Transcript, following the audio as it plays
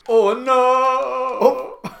Oh no!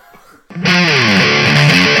 Oh.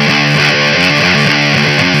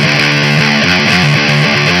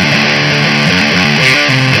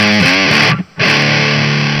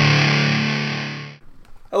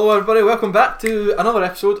 Hello everybody, welcome back to another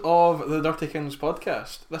episode of the Dirty Kings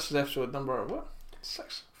podcast. This is episode number, what?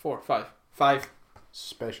 6? 4? 5? 5.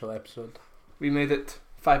 Special episode. We made it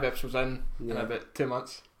 5 episodes in Yeah. about 2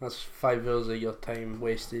 months. That's 5 years of your time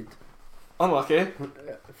wasted Unlucky.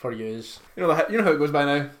 for yous. You know how it goes by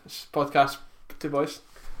now. It's podcast, 2 boys.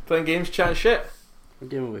 Playing games, chatting shit. What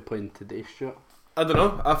game are we playing today, Stuart? I don't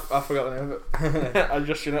know, I forgot the name of it. I've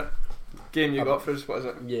just seen it. Game you got for us, what is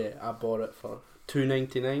it? Yeah, I bought it for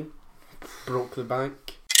 $2.99. Broke the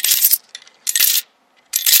bank.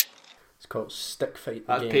 It's called Stick Fight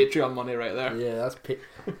the That's Game. Patreon money right there. Yeah, that's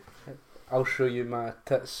I'll show you my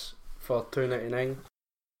tits for $2.99.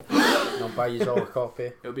 I'll buy you all a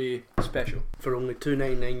copy. It'll be special. For only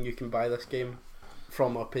 $2.99 you can buy this game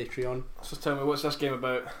from our Patreon. So tell me, what's this game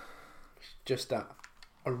about? Just that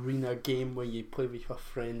arena game where you play with your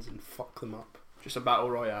friends and fuck them up. Just a battle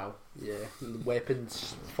royale. Yeah, and the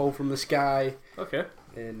weapons fall from the sky, Okay.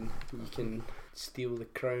 and you can steal the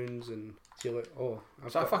crowns and steal it. Oh,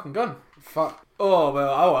 Is that a fucking gun? fuck. Oh,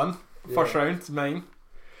 well, I won. Yeah. First round, it's mine.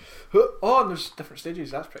 Oh, and there's different stages,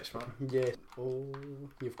 that's pretty smart. Yeah. Oh,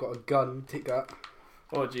 you've got a gun. Take that.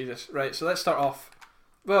 Oh, Jesus. Right, so let's start off.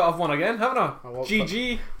 Well, I've won again, haven't I? I walked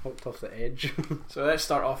GG. Walked off the edge So let's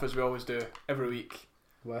start off as we always do, every week.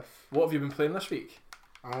 with. What have you been playing this week?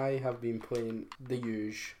 I have been playing the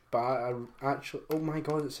huge, but I actually. Oh my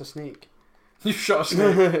god, it's a snake. You shot a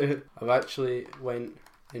snake. I've actually went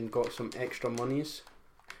and got some extra monies.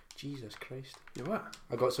 Jesus Christ. You what?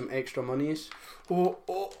 I got some extra monies.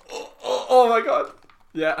 Oh my god.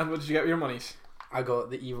 Yeah, and what did you get with your monies? I got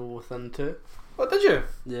the Evil Within 2. What did you?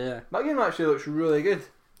 Yeah. That game actually looks really good.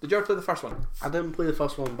 Did you ever play the first one? I didn't play the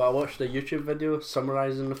first one, but I watched a YouTube video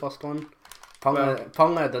summarising the first one. Well-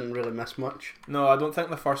 Apparently I didn't really miss much. No, I don't think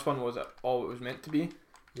the first one was all it was meant to be.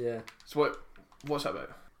 Yeah. So what's that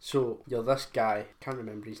about? So, you're this guy, can't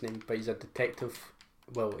remember his name, but he's a detective.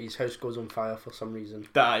 Well, his house goes on fire for some reason.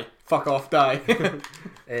 Die. Fuck off, die.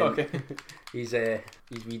 And Okay. his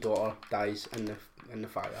wee daughter dies in the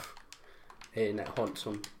fire. And it haunts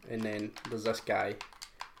him. And then there's this guy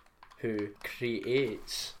who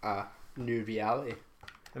creates a new reality.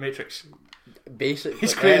 The Matrix. Basically,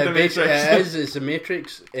 He's created the Matrix. It's a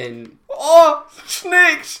Matrix, and Oh,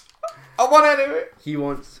 snakes! I won anyway. he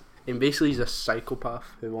wants. And basically, he's a psychopath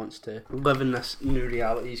who wants to live in this new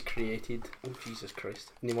reality he's created. Oh, Jesus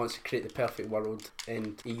Christ. And he wants to create the perfect world.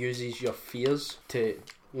 And he uses your fears to,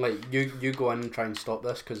 like, you go in and try and stop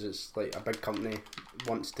this because it's, like, a big company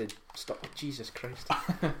wants to stop. Oh, Jesus Christ.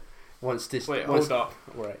 Wants to. Wait, wants, hold up.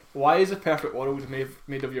 Right. Why is a perfect world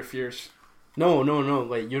made of your fears? No.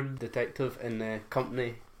 Like, you're a detective and the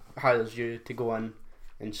company hires you to go in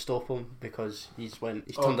and stop him because he's turned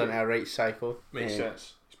Okay. into a right psycho. Makes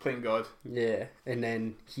sense. He's playing God. Yeah, and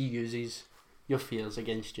then he uses your fears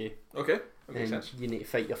against you. Okay, that makes And sense. you need to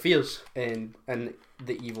fight your fears. And in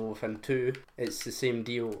The Evil Within 2, it's the same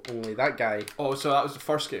deal, only that guy, Oh, so that was the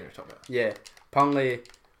first game you're talking about. yeah, apparently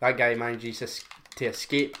that guy manages to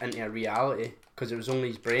escape into a reality because it was only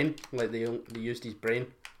his brain, like they used his brain.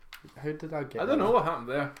 How did that get I don't know what happened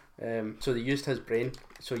there. So they used his brain,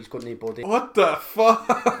 so he's got no body. What the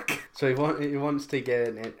fuck? So he wants to get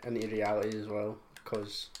into reality as well,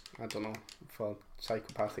 because, I don't know, for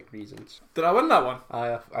psychopathic reasons. Did I win that one?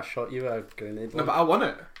 I shot you with a grenade. No, once. but I won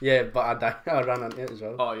it. Yeah, but I died. I ran into it as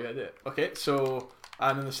well. Oh, you did it. Okay, so,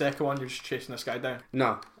 and in the second one, you're just chasing this guy down.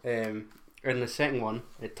 No, in the second one,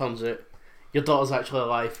 it turns out your daughter's actually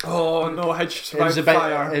alive. Oh no, how'd she It survive was the a big,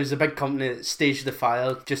 fire? it was a big company that staged the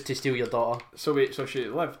fire just to steal your daughter. So wait, so she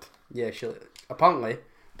lived? Yeah, she apparently,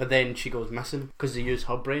 but then she goes missing because they use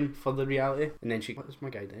her brain for the reality, and then she. What's my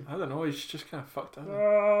guy doing? I don't know, he's just kind of fucked up.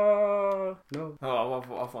 No, Oh,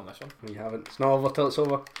 I've won this one. you haven't. It's not over till it's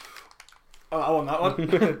over. Oh, I won that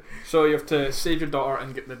one. So you have to save your daughter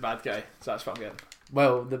and get the bad guy. So that's what I'm getting.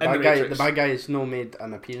 Well, the In the bad guy. Matrix. The bad guy has no made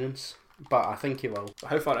an appearance, but I think he will.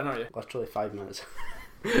 How far in are you? Literally 5 minutes.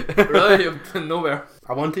 Really? You've been nowhere.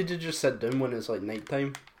 I wanted to just sit down when it's like night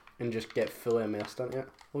time and just get fully immersed in it.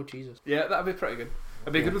 Oh Jesus. Yeah, that'd be pretty good.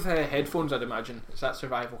 It'd be Yeah. good with headphones, I'd imagine. It's that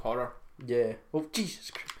survival horror. Yeah. Oh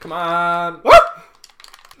Jesus Christ. Come on. What?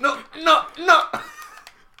 No.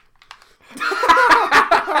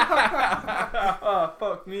 Oh,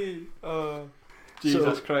 fuck me. Oh,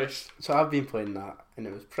 Jesus Christ. So I've been playing that and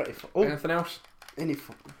it was pretty fun. Oh, Anything else?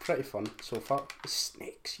 pretty fun so far.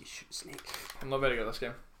 Snakes. You shoot snakes. I'm not very good at this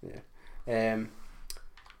game. Yeah.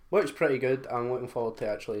 Looks pretty good. I'm looking forward to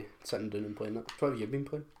actually sitting down and playing it. So what have you been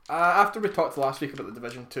playing? After we talked last week about the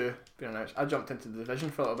Division 2 being announced, I jumped into the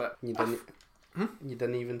Division for a little bit. You didn't. You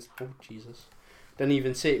didn't even. Oh Jesus! Didn't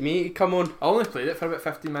even say to me. Come on. I only played it for about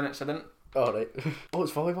 15 minutes. I didn't All right. Oh,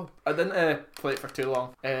 it's volleyball. play it for too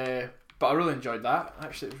long. But I really enjoyed that.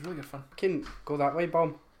 Actually, it was really good fun. Can go that way,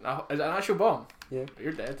 bomb. Now, is it an actual bomb? Yeah. But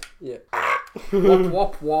you're dead. Yeah. Wop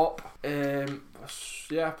wop wop.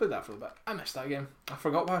 Yeah, I played that for a little bit. I missed that game. I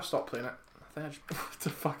forgot why I stopped playing it. I think I just, what the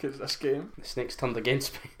fuck is this game? The snakes turned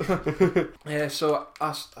against me. Yeah, so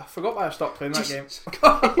I forgot why I stopped playing that game. Jesus.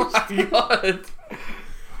 Oh my god!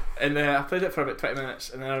 And I played it for about 20 minutes,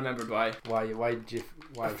 and then I remembered why. Why? Why did you?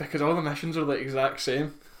 Why? Because all the missions are the exact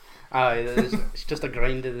same. It's just a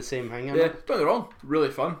grind of the same thing. Yeah, don't get me wrong, really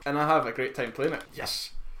fun, and I have a great time playing it.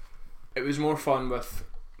 Yes, it was more fun with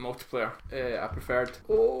multiplayer. I preferred.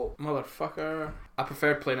 Oh motherfucker! I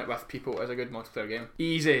preferred playing it with people as a good multiplayer game.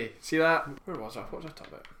 Easy. See that? Where was I? What was I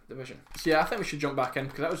talking about? Division. So yeah, I think we should jump back in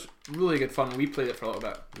because that was really good fun. We played it for a little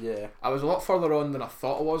bit. Yeah. I was a lot further on than I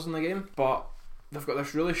thought I was in the game, but they've got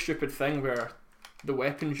this really stupid thing where the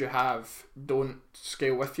weapons you have don't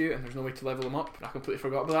scale with you and there's no way to level them up. I completely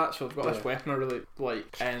forgot about that, so I've got this weapon I really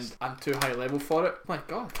like and I'm too high level for it. My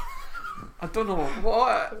god. I don't know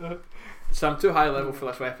what. So I'm too high level for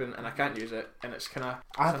this weapon and I can't use it, and it's kind of.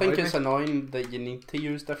 I think it's annoying that you need to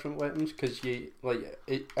use different weapons because you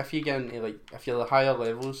if you get into if you're the higher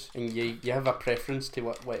levels and you have a preference to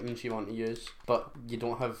what weapons you want to use, but you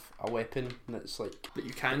don't have a weapon that's like that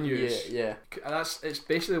you can use. Yeah. It's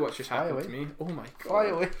basically what's just happened away. to me. Oh my god. Fly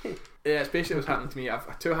away. Yeah, it's basically what's happened to me.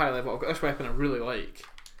 I've too high level. I've got this weapon I really like.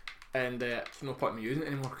 And there's no point in me using it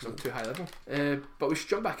anymore because I'm too high level. But we should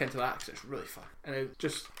jump back into that because it's really fun. And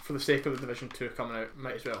just for the sake of the Division 2 coming out,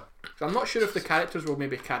 might as well. So I'm not sure if the characters will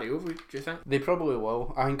maybe carry over, do you think? They probably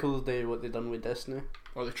will. I think they'll do what they've done with Destiny.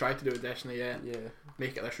 Or they tried to do with Destiny, yeah. Yeah.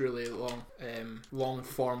 Make it this really long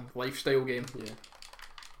form lifestyle game. Yeah.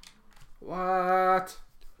 What?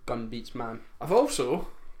 Gun beats man. I've also,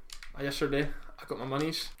 yesterday, I got my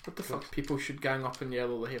monies. What the fuck? People should gang up and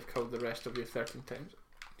yell they have killed the rest of you 13 times.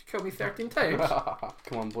 Killed me 13 times.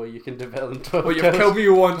 Come on, boy, you can do better than 12. Well, you've killed me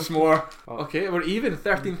once more. Oh. Okay, we're even.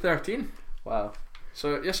 13-13. Wow.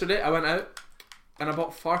 So yesterday I went out and I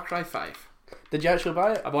bought Far Cry 5. Did you actually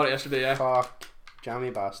buy it? I bought it yesterday, yeah. Fuck. Jammy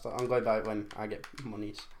bastard. I'm going to buy it when I get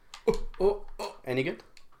monies. Oh. Any good?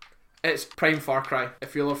 It's prime Far Cry.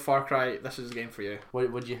 If you love Far Cry, this is the game for you.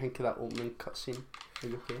 What do you think of that opening cutscene? Are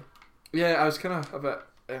you okay? Yeah, I was kind of a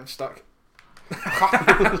bit stuck.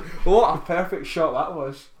 What a perfect shot that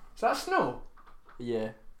was. Is that snow? Yeah.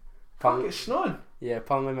 Fuck, it's snowing. Yeah,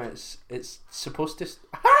 apparently it's supposed to...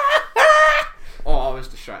 Oh, I was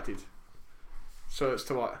distracted. So it's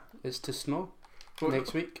to what? It's to snow What?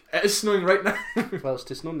 next week. It is snowing right now. Well, it's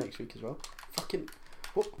to snow next week as well. Fucking...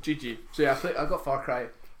 GG. So yeah, I got Far Cry.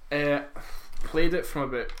 Played it from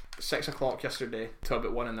about 6 o'clock yesterday to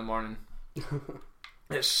about 1 in the morning.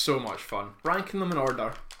 It's so much fun. Ranking them in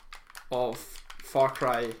order of Far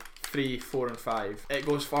Cry 3, 4 and 5. It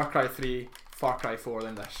goes Far Cry 3, Far Cry 4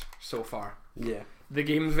 than this so far. Yeah. The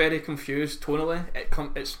game's very confused tonally.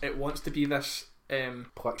 It wants to be this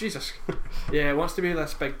Jesus. Yeah, it wants to be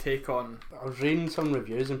this big take on. I was reading some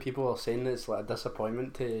reviews and people are saying that it's like a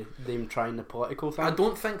disappointment to them trying the political thing. I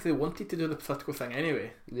don't think they wanted to do the political thing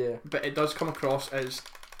anyway. Yeah. But it does come across as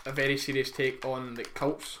a very serious take on the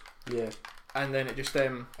cults. Yeah. And then it just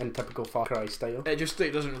in typical Far Cry style. it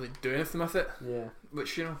doesn't really do anything with it. Yeah.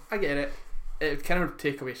 Which, you know, I get it. It kind of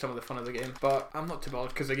take away some of the fun of the game, but I'm not too bothered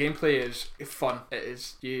because the gameplay is fun.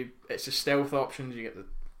 It's the stealth options. You get the,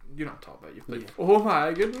 you know what I'm talking about. You play. Yeah. Oh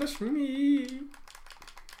my goodness me!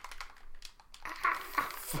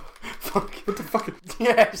 Fuck. What the fuck?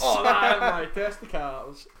 Yes. Oh man, my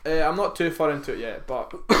testicles. I'm not too far into it yet,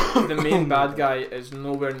 but the main bad guy is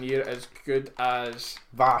nowhere near as good as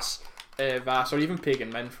Vass. Vass or even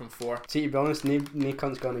Pagan Min from 4. See, to be honest, no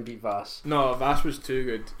cunt's gonna beat Vass. No, Vass was too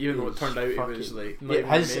good. Even though it He's turned out he fucking- was like not even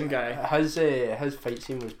the main guy. His fight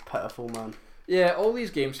scene was pitiful, man. Yeah, all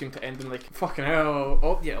these games seem to end in like fucking hell.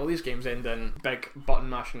 All these games end in big button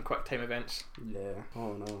mashing quick time events. Yeah.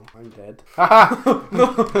 Oh no, I'm dead.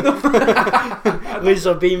 No.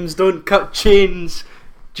 Laser beams don't cut chains.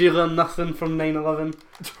 Do you learn nothing from 9/11?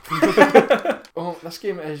 Oh, this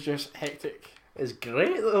game is just hectic. It's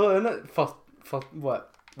great though, isn't it? For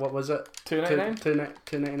what? What was it? $2.99.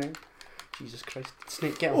 $2.99. Jesus Christ!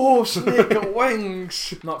 Snake, get him. Oh, Snake got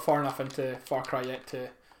wings. Not far enough into Far Cry yet to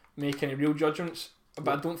make any real judgments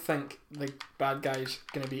but I don't think the bad guy's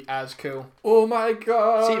gonna be as cool. Oh my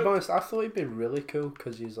god! See, to be honest, I thought he'd be really cool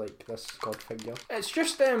because he's like this god figure. It's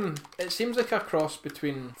just it seems like a cross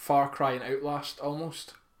between Far Cry and Outlast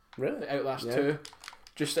almost. Really? Outlast 2,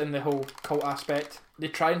 just in the whole cult aspect. They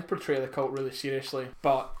try and portray the cult really seriously,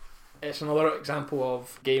 but it's another example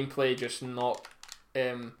of gameplay just not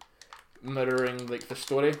mirroring like the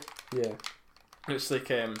story. Yeah. It's like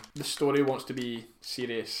the story wants to be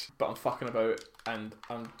serious, but I'm fucking about and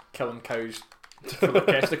I'm killing cows for their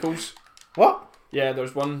testicles. What? Yeah,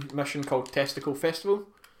 there's one mission called Testicle Festival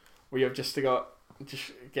where you've just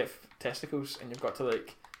get testicles and you've got to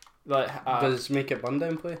like Does Make It Burn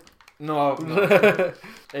Down play? No.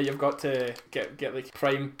 You've got to get like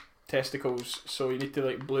prime testicles, so you need to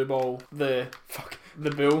like blue ball the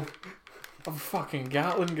bull. I'm fucking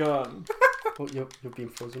Gatling gun. Oh, you're being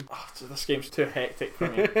frozen. Oh, this game's too hectic for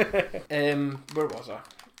me. Where was I?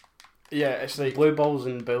 Yeah, it's like blue balls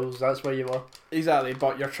and bulls. That's where you were. Exactly,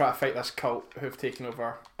 but you're trying to fight this cult who've taken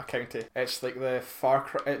over a county. It's like the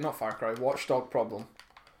not Far Cry, Watchdog problem,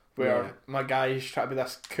 where my guy's trying to be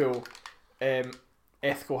this cool,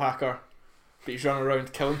 ethical hacker, but he's running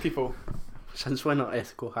around killing people. Since when are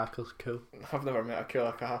ethical hackers cool? I've never met a cool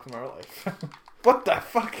hacker half in my life. What the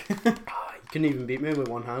fuck? You couldn't even beat me with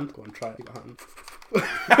one hand. Go and try it with a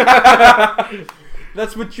hand.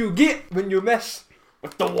 That's what you get when you mess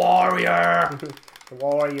with the warrior. The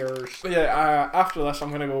warriors. But yeah, after this I'm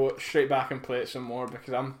going to go straight back and play it some more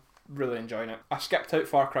because I'm really enjoying it. I skipped out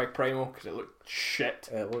Far Cry Primal because it looked shit.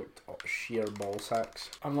 It looked sheer ball sacks.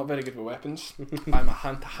 I'm not very good with weapons. I'm a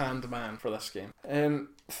hand-to-hand man for this game.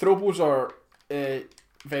 Throwballs are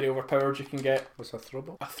very overpowered. You can get... What's a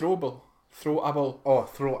throwball? A throwable. Throwable. Oh,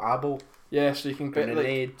 throw-able. Yeah, so you can get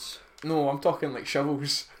grenades. No, I'm talking like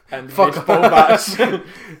shovels and Fuck. baseball bats.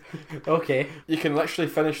 Okay. You can literally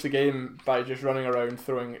finish the game by just running around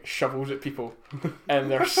throwing shovels at people, and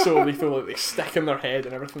they're so lethal, like they stick in their head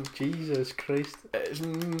and everything. Jesus Christ. It's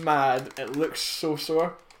mad. It looks so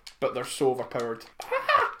sore, but they're so overpowered.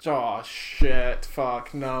 Oh shit,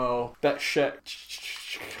 fuck, no. That shit.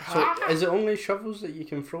 So, is it only shovels that you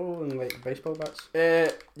can throw and like baseball bats?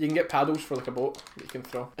 You can get paddles for like a boat that you can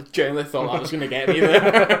throw. I genuinely thought that was going to get me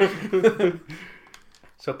there.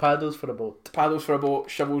 So paddles for a boat. Paddles for a boat,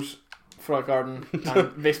 shovels for a garden,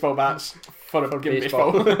 and baseball bats for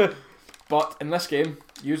baseball. But in this game,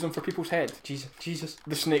 use them for people's head. Jesus.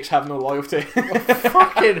 The snakes have no loyalty. Oh,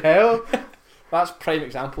 fucking hell. That's prime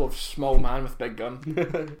example of small man with big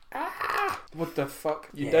gun. What the fuck?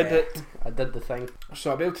 You did it. I did the thing.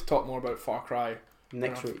 So I'll be able to talk more about Far Cry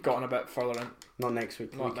next week. I've gotten a bit further in. Not next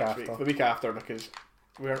week, the week after. The week after, because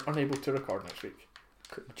we're unable to record next week.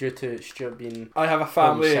 Due to Stuart being... I have a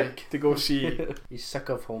family to go see. He's sick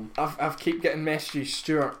of home. I've keep getting messages,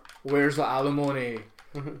 Stuart, where's the alimony?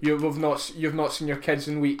 You've not seen your kids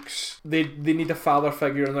in weeks. They need a father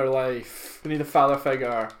figure in their life. They need a father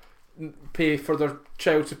figure. Pay for their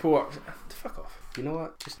child support. Fuck off. You know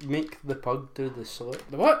what? Just make the pug do the salute.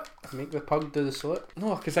 The what? Make the pug do the salute.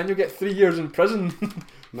 No, because then you'll get 3 years in prison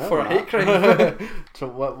for a hate crime. So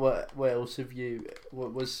what else have you?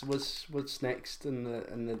 What's next in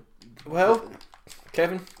the? Well,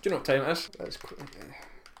 Kevin, do you know what time it is?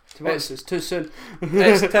 It's too soon.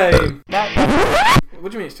 It's time.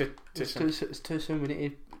 What do you mean it's too soon? It's too soon. We need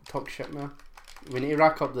to talk shit now. We need to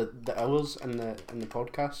rack up the hours in the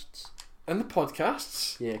podcasts. In the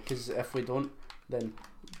podcasts? Yeah, because if we don't, then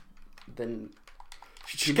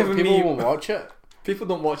people won't watch it. People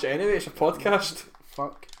don't watch it anyway. It's a podcast.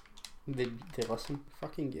 Fuck. They listen.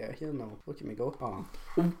 Fucking get out here now. Look at me go. Oh.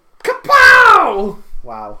 Kapow!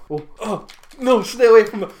 Wow. Oh no! Stay away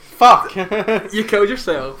from the. Fuck. You killed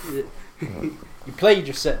yourself. You played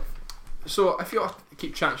yourself. So if you want to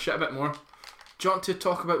keep chatting shit a bit more, do you want to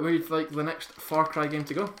talk about where you'd like the next Far Cry game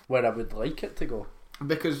to go? Where I would like it to go.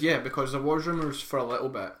 Because there was rumours for a little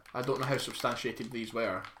bit. I don't know how substantiated these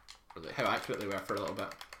were, or how accurate they were for a little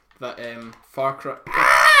bit. That Far Cry.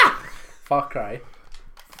 Far Cry.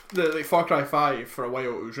 Far Cry 5 for a while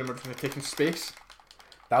it was rumoured to be taking space.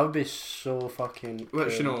 That would be so fucking.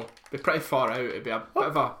 Which cool. Be pretty far out. It'd be a bit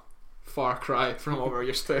of a far cry from what we're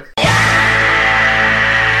used to.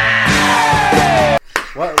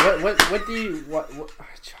 What do you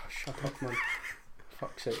shut up, man.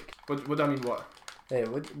 Fuck's sake. What do I mean? What? Hey,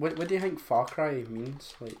 what do you think Far Cry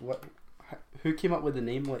means? Like, what? Who came up with the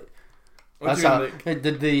name? Like,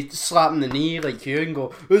 did they slap in the knee like you and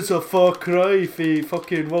go, "It's a Far Cry for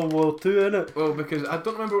fucking World War II, innit?" Well, because I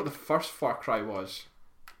don't remember what the first Far Cry was.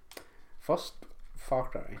 First Far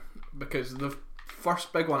Cry. Because the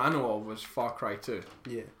first big one I know of was Far Cry 2.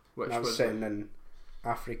 Yeah. Which was set in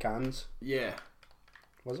Afrikaans. Yeah.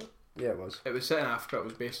 Was it? Yeah, it was. It was set in Africa. It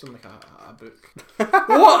was based on like a book.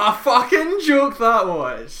 What a fucking joke that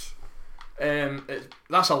was!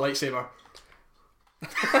 That's a lightsaber.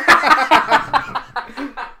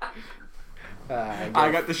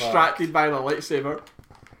 I got distracted by the lightsaber.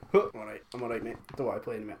 I'm alright, mate. Don't want to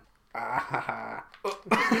play in a minute. I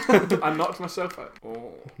knocked myself out.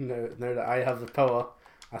 Oh. Now that I have the power,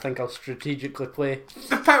 I think I'll strategically play.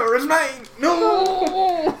 The power is mine!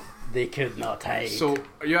 No! They could not hide. So,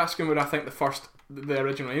 are you asking where I think the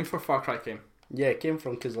original name for Far Cry came? Yeah, it came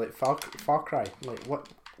from because like Far Cry. Like what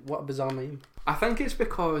a bizarre name. I think it's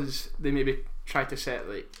because they maybe tried to set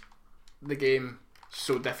like the game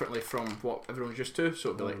so differently from what everyone's used to,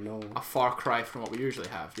 so it'd be a far cry from what we usually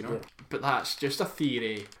have, you know? Yeah. But that's just a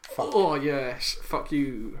theory. Fuck. Oh yes, fuck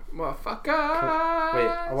you, motherfucker. Wait,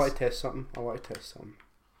 I want to test something.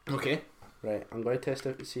 Okay. Right, I'm going to test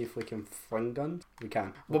it to see if we can fling guns. We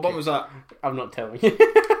can. What button was that? I'm not telling you.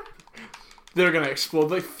 They're gonna explode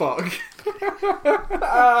like fuck.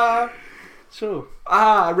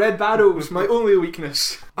 Red barrels, my only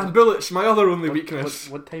weakness. And bullets, my other only weakness.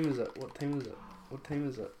 What time is it?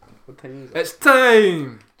 It's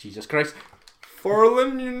time! Jesus Christ. For the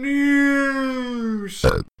news!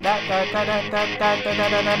 First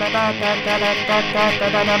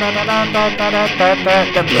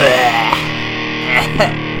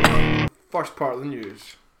part of the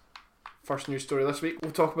news. First news story this week.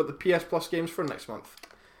 We'll talk about the PS Plus games for next month.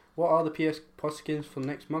 What are the PS Plus games for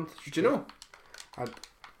next month? Do you know? I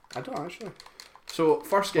don't actually. So,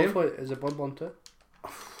 first game. Hopefully, is it Bloodborne 2?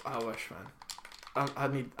 I wish, man. I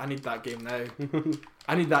need that game now.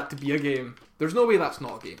 I need that to be a game. There's no way that's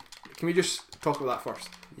not a game. Can we just talk about that first?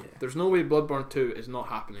 Yeah. There's no way Bloodborne 2 is not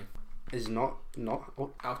happening. Is not?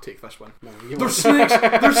 Oh. I'll take this one. No, there's snakes!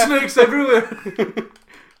 There's snakes everywhere!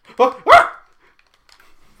 What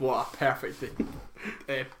a perfect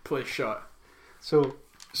play shot. So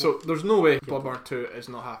there's no way Bloodborne 2 is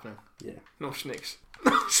not happening. Yeah. No snakes.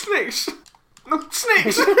 No snakes! No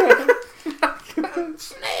snakes!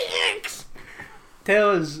 Snakes!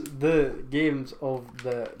 Tell us the games of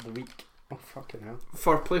the week. Oh, fucking hell.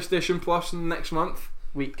 For PlayStation Plus next month.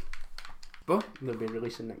 Week. What? They'll be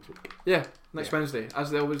releasing next week. Yeah, next Wednesday.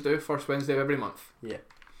 As they always do, first Wednesday of every month. Yeah.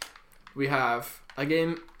 We have a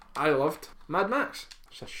game I loved, Mad Max.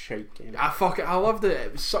 It's a shite game. I loved it.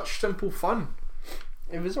 It was such simple fun.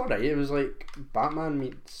 It was alright. It was like Batman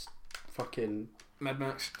meets fucking Mad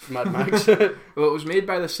Max. Mad Max. Well, it was made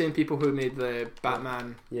by the same people who made the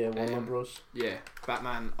Batman. Yeah, Warner Bros. Yeah,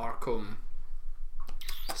 Batman Arkham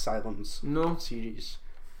Asylums. No series.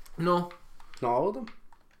 No, not all of them.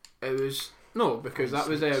 It was because that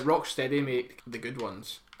was Rocksteady make the good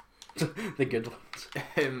ones. The good ones.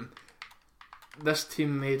 This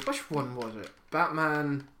team made, which one was it?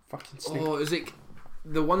 Batman. Fucking Snake. Oh, is it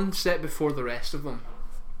the one set before the rest of them?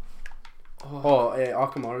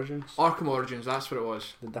 Arkham Origins. Arkham Origins, that's what it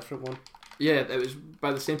was. The different one. Yeah, it was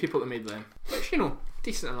by the same people that made them. Which,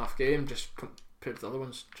 decent enough game, just compared to the other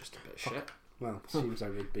ones, just a bit shit. Well, seems I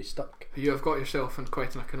would be stuck. You have got yourself in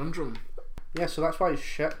quite a conundrum. Yeah, so that's why it's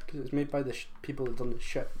shit, because it's made by the people that done the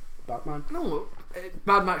shit Batman. No,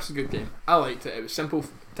 Mad Max is a good game. I liked it. It was simple,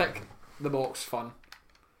 tick the box, fun.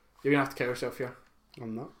 You're going to have to kill yourself here.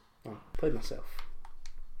 I'm not. Oh, played myself.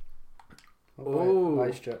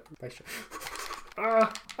 Bye, Stuart.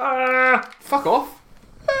 Fuck off.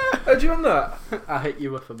 How'd you earn that? I hit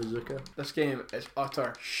you with a bazooka. This game is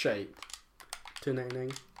utter shite.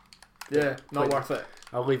 $2.99. Yeah, not worth it.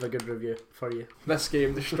 I'll leave a good review for you. This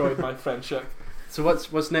game destroyed my friendship. So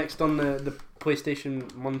what's next on the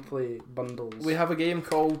PlayStation monthly bundles? We have a game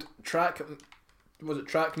called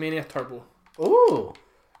Trackmania Turbo. Oh!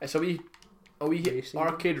 It's a wee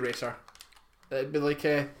arcade racer. It'd be like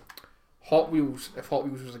Hot Wheels if Hot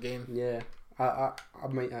Wheels was a game. Yeah. I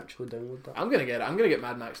might actually download that. I'm gonna get it. I'm gonna get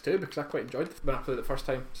Mad Max 2 because I quite enjoyed it when I played it the first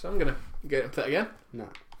time. So I'm gonna get it and play it again. Nah,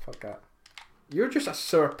 fuck that. You're just a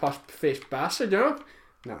sour puss-faced bastard, you know?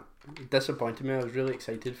 Nah, it disappointed me. I was really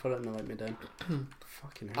excited for it and they let me down.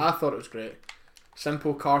 Fucking hell. I thought it was great.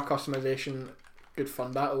 Simple car customization, good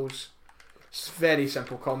fun battles. It's very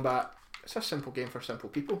simple combat. It's a simple game for simple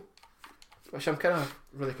people. Which I'm kind of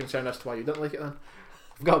really concerned as to why you didn't like it then.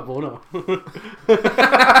 I've got a boner.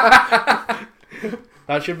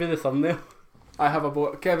 That should be the thumbnail. I have a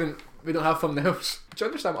boner. Kevin, we don't have thumbnails. Do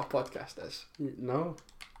you understand what a podcast is? No,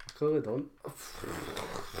 I clearly don't.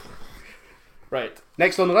 Right.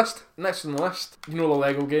 Next on the list? Next on the list. You know the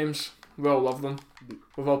Lego games. We all love them.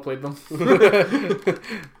 We've all played them.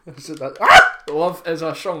 Love is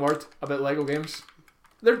a strong word about Lego games.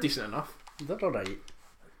 They're decent enough. They're alright.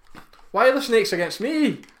 Why are the snakes against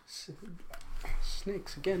me?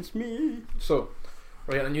 Snakes against me. So,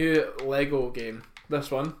 we're getting a new Lego game.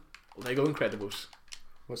 This one, Lego Incredibles.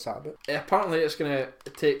 What's that about? Apparently it's going to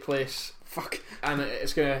take place... And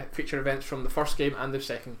it's going to feature events from the first game and the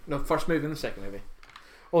second... No, first movie and the second movie.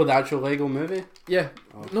 Oh, the actual Lego movie? Yeah.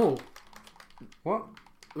 Oh. No. What?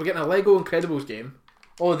 We're getting a Lego Incredibles game.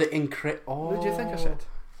 Oh, the Oh. What did you think I said?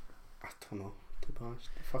 I don't know, to be honest.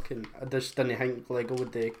 I just didn't think Lego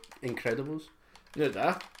with the Incredibles. You did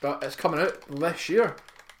that. But it's coming out this year.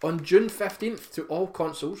 On June 15th to all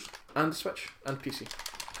consoles and Switch and PC.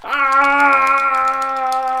 Ah!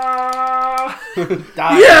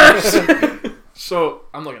 Yes! So,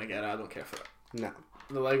 I'm not going to get it. I don't care for it. No.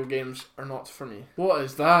 The Lego games are not for me. What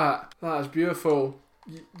is that? That is beautiful.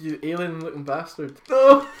 You alien looking bastard.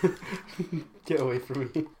 Oh! Get away from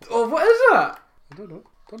me. Oh, what is that? I don't know.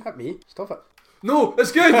 Don't hit me. Stop it. No,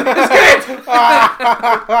 it's good! It's good!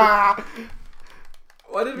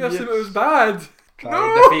 Why did we assume it was bad? Try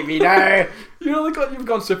and defeat me now. You know, like you've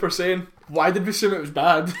gone Super Saiyan. Why did we assume it was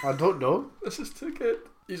bad? I don't know. This is too good.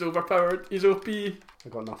 He's overpowered. He's OP. I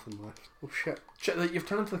got nothing left. Oh shit. Shit, like, you've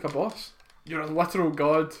turned into like a boss. You're a literal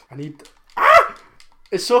god. I need... Ah!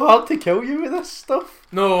 It's so hard to kill you with this stuff.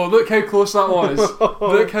 No, look how close that was.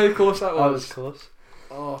 Look how close that was. That was close.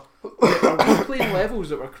 Oh. Wait, are we playing levels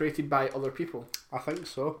that were created by other people? I think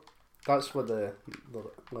so. That's what the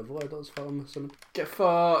level editors for, I'm assuming. Get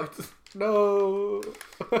fucked. No.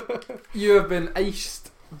 You have been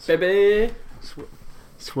iced, baby.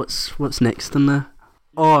 So what's next in there?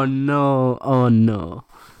 Oh no. Oh no.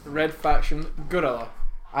 Red Faction Gorilla.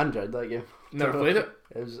 I enjoyed that game. Never played it.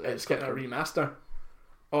 It's getting a remaster.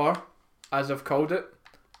 Or, as I've called it,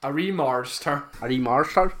 a remaster. A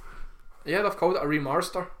remaster? Yeah, they've called it a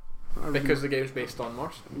remaster. Because the game's based on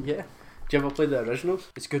Mars. Yeah. Do you ever play the originals?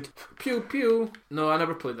 It's good. Pew pew. No, I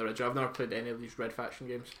never played the original. I've never played any of these Red Faction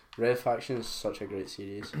games. Red Faction is such a great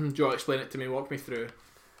series. Do you want to explain it to me? Walk me through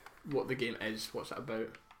what the game is. What's it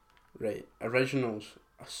about? Right. Originals.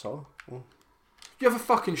 I saw. Oh. You have a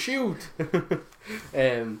fucking shield.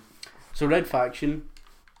 So Red Faction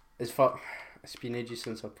is for... It's been ages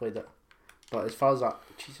since I've played it. But as far as I...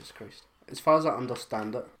 Jesus Christ. As far as I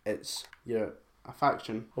understand it, it's... You're a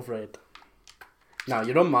faction of red. Now,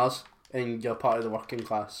 you're on Mars, and you're part of the working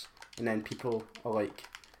class. And then people are like,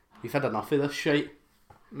 we've had enough of this shit.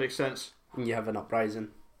 Makes sense. And you have an uprising.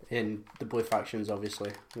 And the blue faction's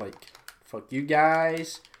obviously like, fuck you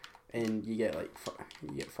guys. And you get like,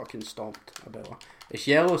 you get fucking stomped a bit. It's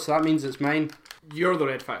yellow, so that means it's mine. You're the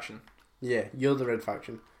Red Faction. Yeah, you're the Red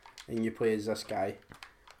Faction. And you play as this guy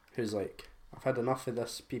who's like, I've had enough of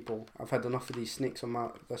this people. I've had enough of these snakes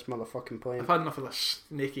on this motherfucking plane. I've had enough of this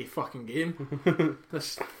snaky fucking game.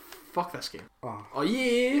 Fuck this game. Oh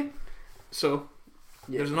yeah! So,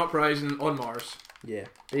 yeah. There's an uprising on Mars. Yeah,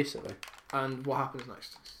 basically. And what happens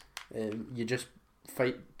next? You just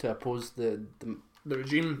fight to oppose the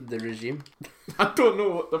regime. The regime. I don't know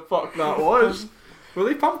what the fuck that was. Were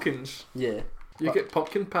they pumpkins? Yeah. You get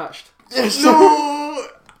pumpkin patched. Yes! No!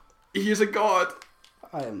 He is a god.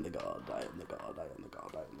 I am the god, I am the god, I am the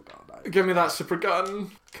god, I am the god, I am the god. Give me that super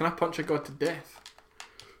gun. Can I punch a god to death?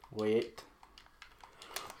 Wait.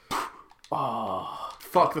 Oh.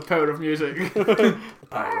 Fuck the power of music. The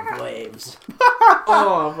power of waves.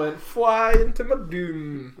 Oh, I went fly into my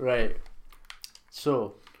doom. Right.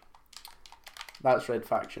 So, that's Red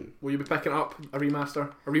Faction. Will you be picking up a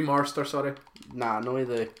remaster, sorry? Nah, no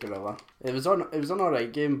the Gorilla. It was an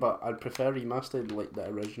alright game, but I'd prefer remastered like the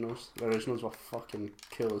originals. The originals were fucking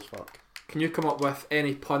cool as fuck. Can you come up with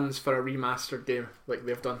any puns for a remastered game like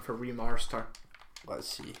they've done for remaster? Let's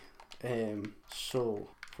see. So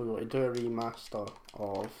if we were to do a remaster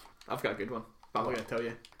of... I've got a good one, but I'm not going to tell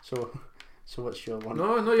you. So what's your one?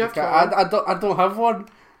 No, you have to. I don't have one.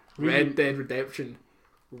 Red Dead Redemption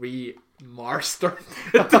Remastered.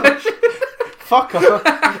 Fuck off.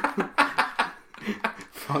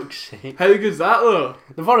 Fuck's sake. How good's that though?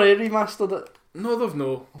 They've already remastered it. No, they've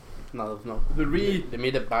no. No, they've not. They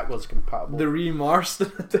made it backwards compatible. The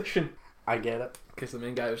remastered edition. I get it. Because the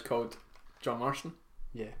main guy was called John Marston.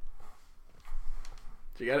 Yeah.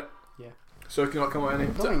 Do you get it? Yeah. So can you not come out any? I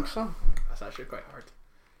don't think so. That's actually quite hard.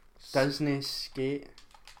 Disney Skate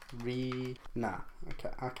Nah,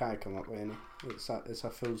 I can't come up with any. It's a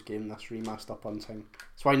fool's game, this remaster pun thing.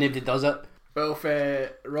 That's why nobody does it. Well, if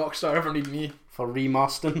Rockstar ever need me for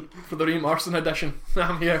remastering, for the remastered edition,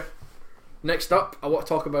 I'm here. Next up, I want to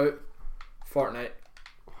talk about Fortnite.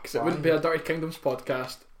 Because it wouldn't be a Dirty Kingdoms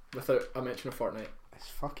podcast without a mention of Fortnite. It's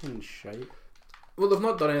fucking shite. Well, they've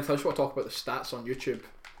not done anything. I just want to talk about the stats on YouTube.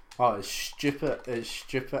 Oh, it's stupid. It's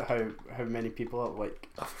stupid how many people are like...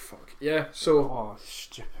 Oh, for fuck. Yeah, so... Oh, it's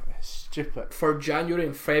stupid. It's stupid. For January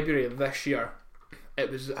and February of this year, it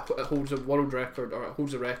holds a world record, or it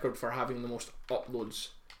holds a record for having the most uploads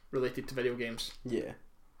related to video games. Yeah.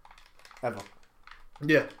 Ever.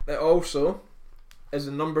 Yeah. It also is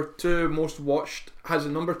the number 2 most watched, has the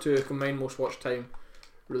number 2 combined most watched time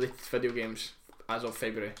related to video games as of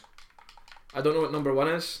February. I don't know what number 1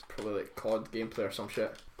 is. Probably like COD gameplay or some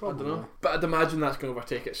shit. Probably. I don't know. But I'd imagine that's going to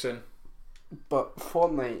overtake it soon. But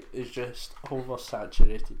Fortnite is just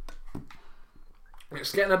oversaturated.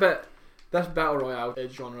 It's getting a bit. This battle royale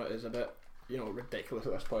genre is a bit, ridiculous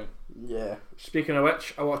at this point. Yeah. Speaking of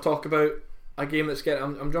which, I want to talk about a game that's getting.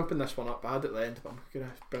 I'm jumping this one up. I had it at the end, but I'm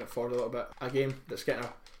gonna bring it forward a little bit. A game that's getting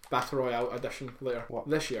a battle royale edition later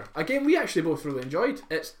this year. A game we actually both really enjoyed.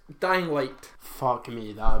 It's Dying Light. Fuck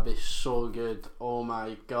me, that would be so good. Oh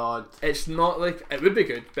my god. It's not like it would be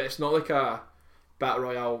good, but it's not like a battle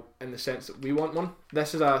royale in the sense that we want one.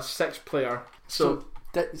 This is a 6-player. So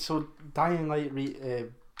Dying Light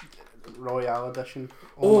Royale Edition.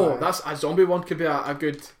 Oh, that's a zombie one. Could be a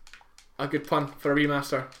good pun for a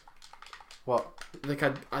remaster. What? Like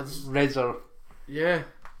a Resurrected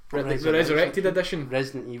the Resurrected Edition.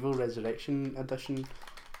 Resident Evil Resurrection Edition.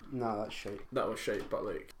 Nah, that's shite. That was shite, but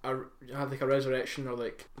like I had like a resurrection, or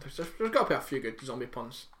like there's got to be a few good zombie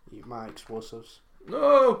puns. Eat my explosives.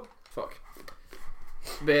 No, fuck.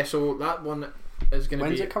 But yeah, so that one is going to be.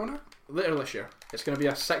 When's it coming out? Later this year. It's going to be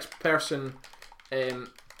a 6-person.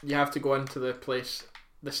 You have to go into the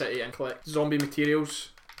city, and collect zombie materials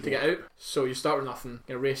to get out. So you start with nothing.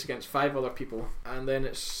 You're going to race against 5 other people, and then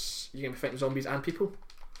you're going to be fighting zombies and people.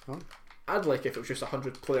 Oh. I'd like if it was just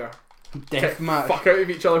 100-player deathmatch. Fuck out of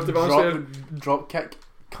each other, to be honest. Drop kick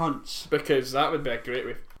cunts. Because that would be a great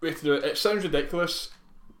way to do it. It sounds ridiculous,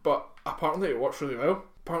 but apparently it works really well.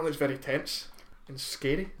 Apparently it's very tense and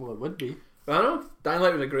scary. Well, it would be. But I don't know. Dying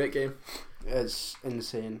Light was a great game. It's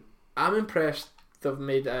insane. I'm impressed they've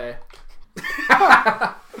made that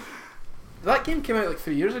game came out like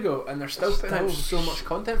 3 years ago, and they're still putting out so much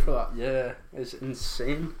content for that. Yeah, it's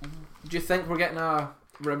insane. Do you think we're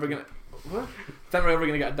ever gonna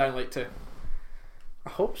get a Dying Light 2? I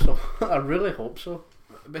hope so. I really hope so.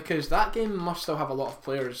 Because that game must still have a lot of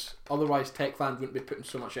players. Otherwise, Techland wouldn't be putting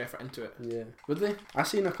so much effort into it. Yeah. Would they? I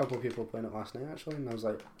seen a couple of people playing it last night actually, and I was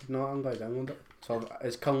like, no, I'm going to download it. So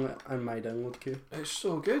it's currently in my download queue. It's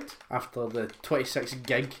so good. After the 26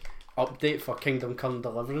 gig update for Kingdom Come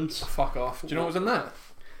Deliverance. Fuck off. Do you know what was in that?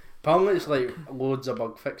 Apparently it's like loads of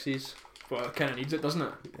bug fixes. Well, it kind of needs it, doesn't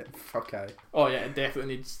it? Yeah, fuck aye. Oh yeah, it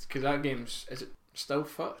definitely needs, because that game's, is it still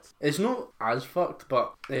fucked? It's not as fucked,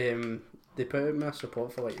 but they put out more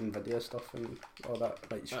support for like Nvidia stuff and all that,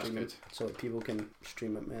 like streaming, so that people can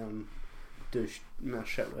stream it more and do more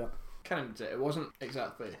shit with it. Kind of needs it. It wasn't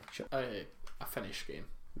exactly a finished game.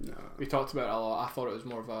 No. We talked about it a lot. I thought it was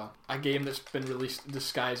more of a game that's been released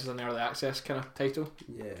disguised as an early access kind of title.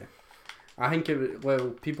 Yeah. I think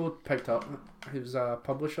people picked up. It was a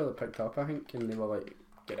publisher that picked up, I think, and they were like,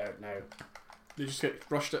 get out now. They just get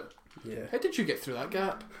rushed it. Yeah. How did you get through that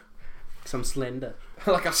gap? Because I'm slender.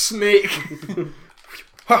 Like a snake.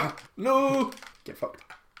 No! Get fucked.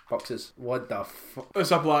 Boxes. What the fuck?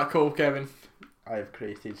 It's a black hole, Kevin. I have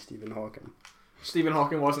created Stephen Hawking. Stephen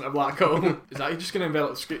Hawking wasn't a black hole. Is that you just going to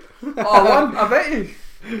envelop the screen? Oh, I bet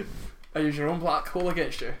you. I use your own black hole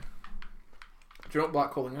against you. Do you know what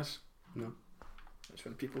black holing is? No. It's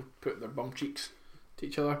when people put their bum cheeks to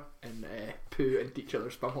each other and poo into each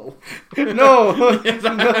other's bum hole. No!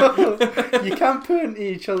 No! You can't poo into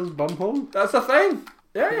each other's bum hole. That's the thing.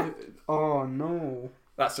 Yeah. Oh no.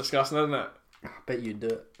 That's disgusting, isn't it? I bet you do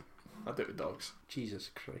it. I do it with dogs. Jesus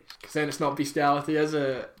Christ. Because then it's not bestiality, is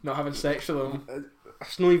it? Not having sex with them.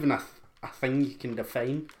 It's not even a thing you can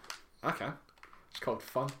define. Okay. It's called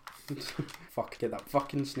fun. Fuck, get that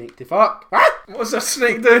fucking snake to fuck. What's that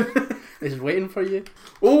snake doing? It's waiting for you.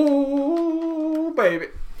 Oh, baby.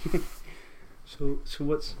 So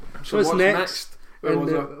what's what's next? We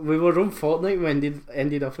were on Fortnite when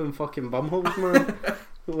ended up in fucking bumholes, man.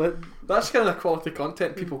 What? That's kind of the quality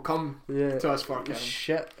content people come to us for, Kevin.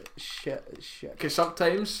 Shit. Because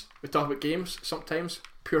sometimes we talk about games, sometimes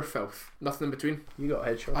pure filth. Nothing in between. You got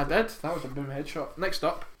a headshot. I did. That was a boom headshot. Next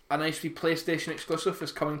up, a nice wee PlayStation exclusive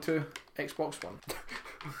is coming to Xbox One.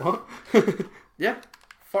 What? Yeah.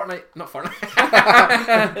 Fortnite. Not Fortnite.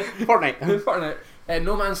 Fortnite.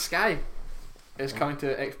 No Man's Sky is coming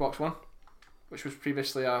to Xbox One, which was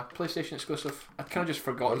previously a PlayStation exclusive. I'd kind of just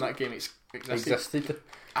forgotten that game existed.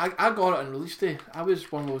 I got it on release day. I was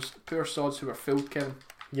one of those poor sods who were fooled, Kevin.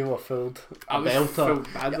 You were fooled. I was fooled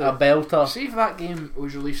badly. A belter. See if that game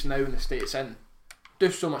was released now in the state it's in, do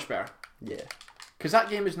so much better. Yeah. Because that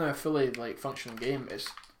game is now a fully functioning game. It's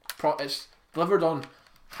it's delivered on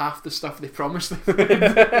half the stuff they promised. Is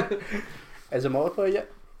it multiplayer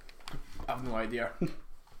yet? I have no idea.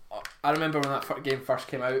 I remember when that game first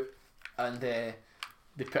came out, and they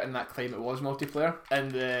put in that claim it was multiplayer,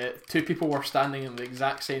 and the two people were standing in the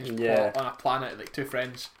exact same spot on a planet, like two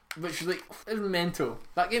friends, which was like, it was mental.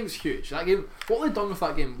 That game was huge. That game, what they'd done with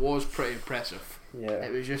that game was pretty impressive. Yeah.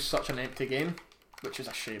 It was just such an empty game, which is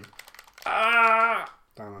a shame. Ah!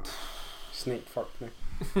 Damn it. Snake fucked me.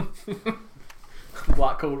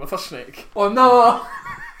 Black hole with a snake. Oh no!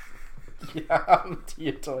 Yeah, to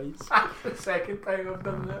your toys. That's the second time I've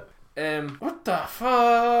done that. What the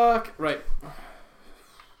fuck? Right.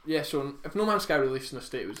 Yeah, so if No Man's Sky released in the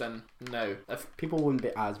state it was in now, if People wouldn't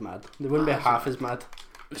be as mad. They wouldn't be half as mad.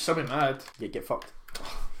 still be mad. You get fucked.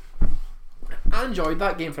 I enjoyed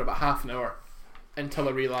that game for about half an hour until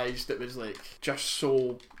I realised it was like just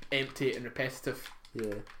so empty and repetitive.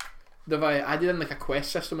 Yeah. They've added in like a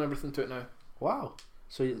quest system and everything to it now. Wow.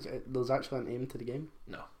 So there's actually an aim to the game?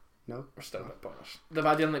 No. No? We're still a bit bonus. They've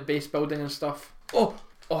added in like base building and stuff.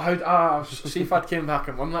 How see if I'd came back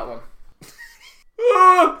and won that one.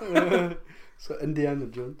 So Indiana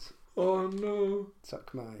Jones. Oh no.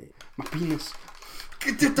 Suck my penis.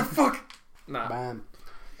 Get the fuck. Nah. Bam.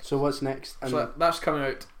 So what's next? So that's coming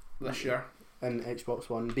out this year. And Xbox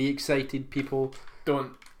One. Be excited, people.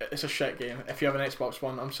 Don't. It's a shit game. If you have an Xbox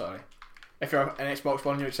One, I'm sorry. If you're an Xbox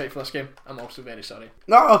One and you're excited for this game, I'm also very sorry.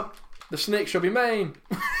 No! The snakes shall be mine.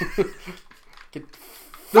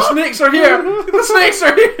 The snakes are here. The snakes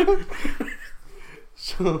are here.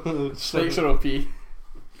 So Snakes are OP.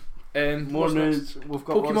 More news. We've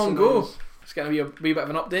got Pokemon Go. It's going to be a wee bit of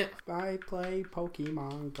an update. I play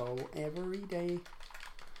Pokemon Go every day.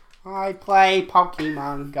 I play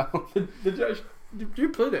Pokemon Go. Did you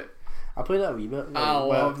played it? I played it a wee bit. I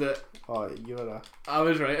loved it. Oh, you were a... I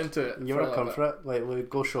was right into it. You were a comfort. Like, we'd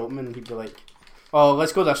go shopping and he'd be like, "Oh,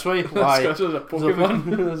 let's go this way." Why? There's a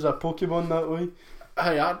Pokemon. There's a Pokemon that way.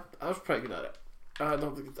 Hey, I was pretty good at it. I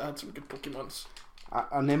don't think I had some good Pokemons.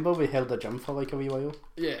 I remember we held a gym for like a wee while.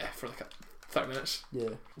 Yeah, for like 30 minutes. Yeah.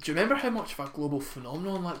 Do you remember how much of a global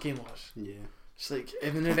phenomenon that game was? Yeah. It's like,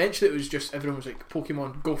 and then eventually it was just, everyone was like,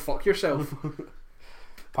 Pokemon, go fuck yourself.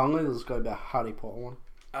 Apparently there's going to be a Harry Potter one.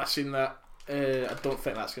 I've seen that. I don't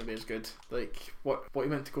think that's going to be as good. Like, what you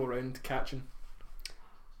meant to go around catching?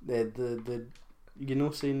 The you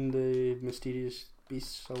know, saying the mysterious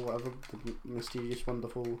beasts or whatever, the mysterious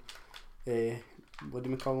wonderful, what do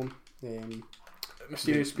we call him?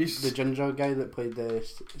 Mysterious beasts. The ginger guy that played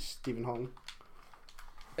Stephen Hawking.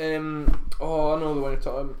 I know the one you're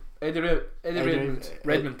talking about. Eddie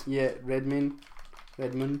Redmond. Yeah,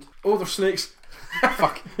 Redmond. Oh, they're snakes.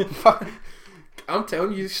 Fuck. I'm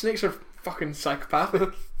telling you, snakes are fucking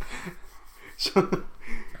psychopathic. So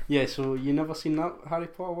you never seen that Harry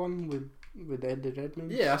Potter one with Eddie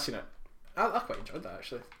Redmayne? Yeah, I've seen it. I quite enjoyed that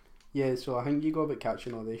actually. Yeah, so I think you got a bit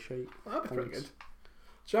catching all this shit. That'd be pretty good.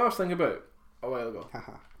 So I was thinking about a while ago.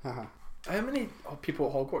 Haha. How many people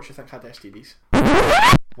at Hogwarts you think had STDs?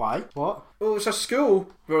 Why? What? Well, it's a school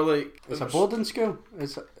where like It's a boarding school.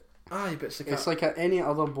 Aye, but It's like any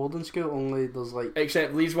other boarding school, only there's like...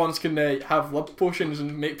 Except these ones can have love potions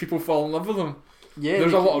and make people fall in love with them. Yeah,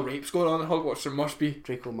 there's a lot of rapes going on in Hogwarts. There must be.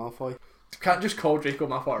 Draco Malfoy. You can't just call Draco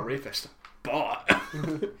Malfoy a rapist. But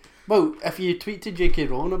well, if you tweet to J.K.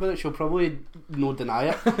 Rowling about it, she'll probably no deny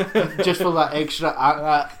it, just for that extra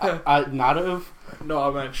narrative.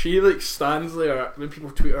 No man, she like stands there when people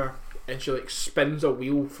tweet her, and she like spins a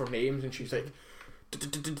wheel for names, and she's like,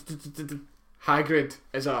 Hagrid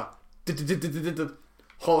is a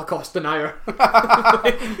Holocaust denier.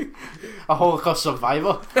 A Holocaust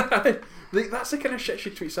survivor. Like, that's the kind of shit she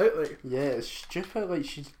tweets out. Like, yeah, it's stupid. Like,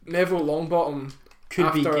 she's Neville Longbottom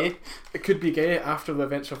could be gay. It could be gay after the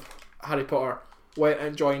events of Harry Potter went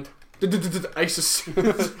and joined ISIS.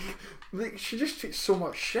 Like, she just tweets so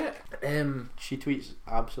much shit. She tweets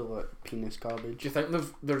absolute penis garbage. Do you think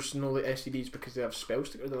there's no like STDs because they have spells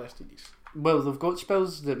to get rid of STDs? Well, they've got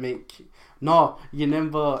spells that make... No, you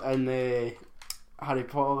remember in Harry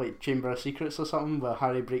Potter, like Chamber of Secrets or something, where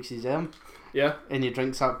Harry breaks his arm? Yeah. And he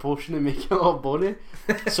drinks that potion and make it all bony.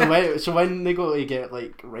 So when they go to get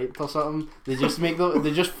like raped or something, they just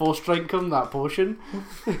they just force drink him that potion,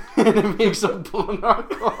 and it makes them boner.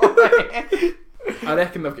 I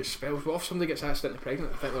reckon they've got spells. What if somebody gets accidentally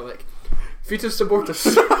pregnant? I think they're like, fetus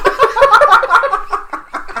abortus.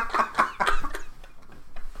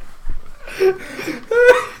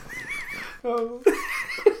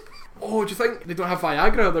 Oh, do you think they don't have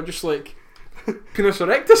Viagra? They're just like penis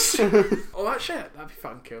erectus. Oh, that shit. That'd be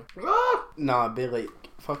fucking cool. Nah, it'd be like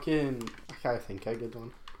fucking... I can't think of a good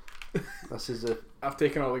one. This is a I've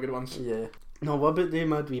taken all the good ones. yeah. No, what about the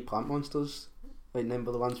mad wee plant monsters? Like,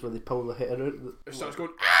 remember the ones where they pull the hair out? It starts going.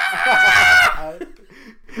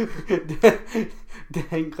 Do you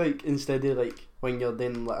think, like, instead of, like, when you're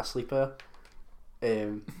doing, like, a sleeper,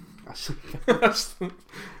 a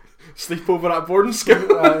Sleepover at boarding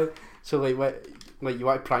school. so, like, you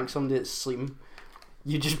want to prank somebody that's sleeping,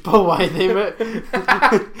 you just pull one of them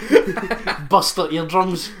out, bust their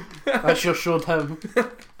eardrums. That's your show time.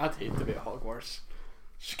 I'd hate to be at Hogwarts.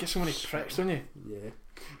 Just get so many pricks, don't you? Yeah.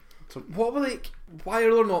 What were like? Why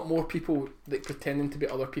are there not more people like pretending to be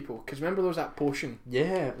other people? Because remember there was that potion.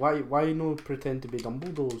 Yeah. Why no pretend to be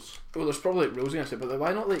Dumbledore's? Well, there's probably like rules against it, but like,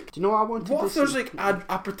 why not like? Do you know what I wanted What to if there's see? like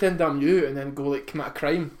I pretend I'm you and then go like commit a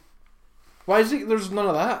crime? Why is it there's none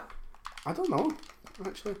of that? I don't know.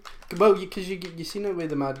 Actually, well, because you seen it with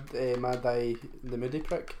the mad eye, the moody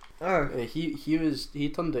prick. Oh. He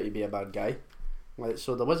turned out to be a bad guy. Like,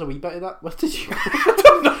 so there was a wee bit of that. What did you? I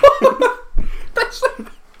don't know.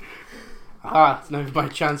 It's now my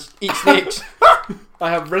chance. Eat snakes. I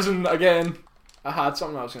have risen again. I had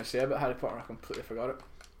something I was going to say about Harry Potter. I completely forgot it.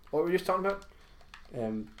 What were you just talking about?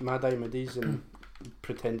 Mad eye moodies and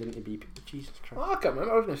pretending to be people. Jesus Christ. Oh, I can't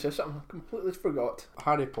remember. I was going to say something. I completely forgot.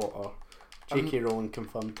 Harry Potter. J.K. Rowling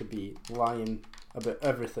confirmed to be lying about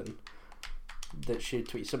everything that she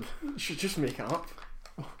tweets about. She's just making up.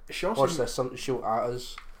 She also. Or says something she'll at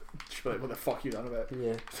us. She'll be like, what the fuck you done about?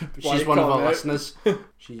 Yeah. Why She's you one of calling our out? listeners.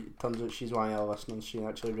 She turns out she's one of our listeners. She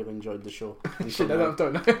actually really enjoyed the show. She did it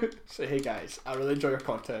now. Say, hey guys, I really enjoy your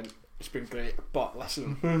content. It's been great, but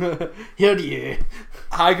listen, Here to you.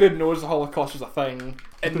 Hagrid knows the Holocaust was a thing,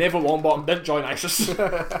 and Neville Longbottom didn't join ISIS.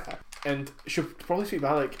 And she'll probably speak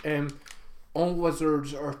back like, all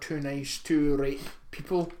wizards are too nice to rape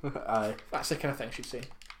people. Aye. That's the kind of thing she'd say.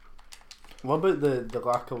 What about the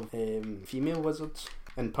lack of female wizards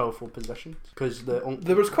in powerful positions? Because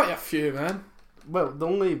There was quite a few, man. well, the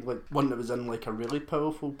only like one that was in like a really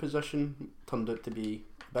powerful position turned out to be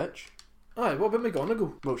bitch. Aye, what about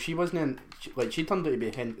McGonagall? Well, she wasn't in. She turned out to be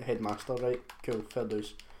headmaster, right? Cool, fair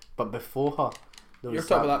dues. But before her, there You're was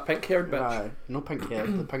talking about that pink-haired bitch. Aye, no pink hair,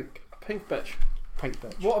 the pink Bitch.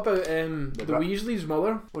 bitch. What about the Weasley's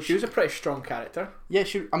mother? Well, she was a pretty strong character. Yeah,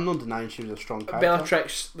 I'm not denying she was a strong character.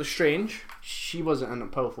 Bellatrix Lestrange. She wasn't in a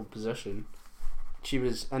powerful position. She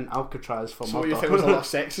was in Alcatraz for So murder. you think there was a lot of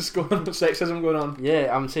sexism going on?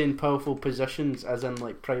 Yeah, I'm saying powerful positions as in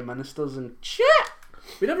like prime ministers and shit.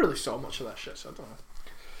 We never really saw much of that shit, so I don't know.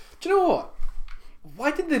 Do you know what?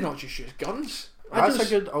 Why did they not just use guns? That's a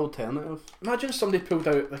good alternative. Imagine somebody pulled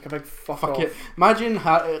out like a big fuck off. it. Imagine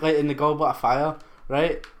like in the Goblet of Fire,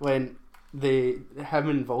 right? When him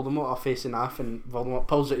and Voldemort are facing off and Voldemort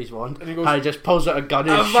pulls out his wand And he goes, Harry just pulls out a gun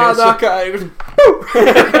and Avada shoots it.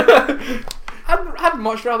 Kedavra. I'd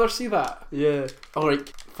much rather see that. Yeah. Or like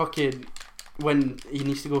fucking when he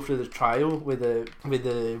needs to go through the trial with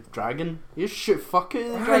the dragon, you just shoot fuck out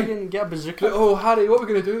of the dragon and get a bazooka. Oh, Harry, what are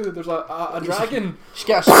we going to do? There's a dragon. Just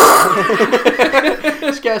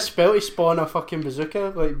get a spell to spawn a fucking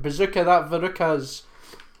bazooka. Like bazooka that Veruca's.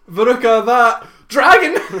 Veruca, that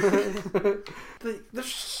dragon. There's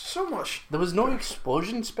so much. There was no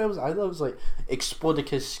explosion spells either. It was like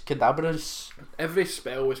Explodicus Cadabras Every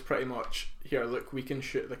spell was pretty much here. Look, we can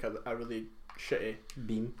shoot like a really shitty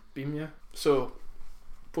beam. yeah. So,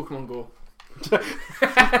 Pokemon Go.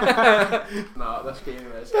 Nah, this game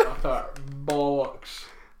is utter bollocks.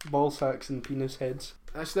 Ball sacks and penis heads.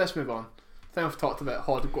 Let's move on. I think I've talked about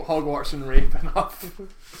Hogwarts and rape enough.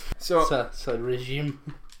 So It's a regime.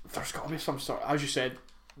 there's got to be some sort. As you said,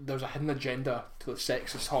 there's a hidden agenda to the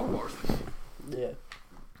sexist Hogwarts. Yeah.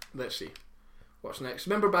 Let's see. What's next?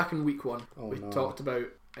 Remember back in week 1, Oh, we no. talked about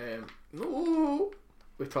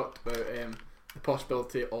we talked about the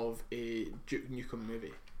possibility of a Duke Nukem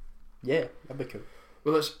movie. Yeah, that'd be cool.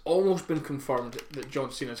 Well, it's almost been confirmed that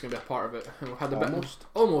John Cena is going to be a part of it, and we've had a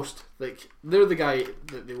Almost? bit like they're the guy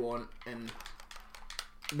that they want, and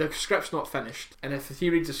the script's not finished. And if he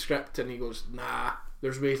reads the script and he goes, nah,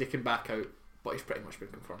 there's ways he can back out, but he's pretty much been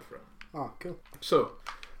confirmed for it. Oh, cool. So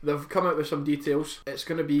they've come out with some details. It's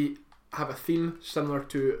going to have a theme similar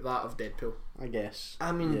to that of Deadpool. I guess.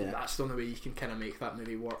 I mean, Yeah. that's the only way you can kind of make that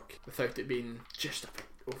movie work without it being just a bit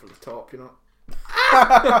over the top, you know.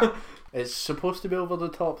 It's supposed to be over the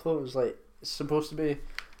top though. It's supposed to be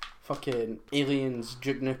fucking aliens,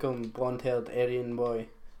 Duke Nukem, blonde haired Aryan boy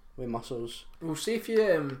with muscles. We'll see if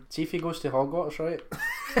you See if he goes to Hogwarts, right?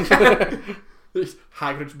 There's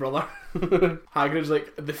Hagrid's brother. Hagrid's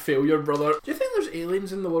like the failure brother. Do you think there's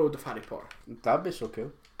aliens in the world of Harry Potter? That'd be so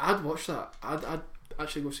cool. I'd watch that. I'd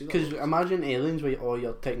actually go see that. Because imagine aliens with all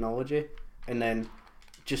your technology, and then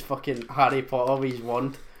just fucking Harry Potter with his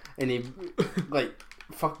wand, and he like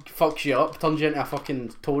fucks you up, turns you into a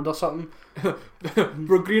fucking toad or something.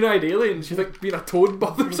 We're green-eyed aliens. You think being a toad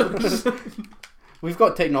bothers us? We've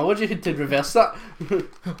got technology to reverse that.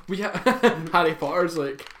 Harry Potter's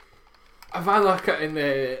like, if I look at in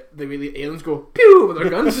the way the aliens go pew with their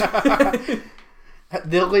guns.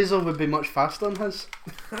 Their laser would be much faster than his.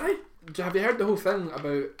 Aye. Have you heard the whole thing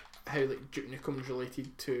about how like Duke Nukem's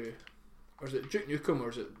related to, or is it Duke Nukem or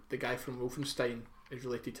is it the guy from Wolfenstein is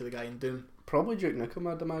related to the guy in Doom? Probably Duke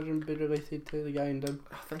Nukem, I'd imagine, would be related to the guy in Doom.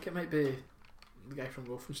 I think it might be the guy from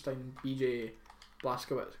Wolfenstein, BJ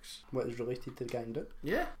Blazkowicz. What is related to the guy in Doom?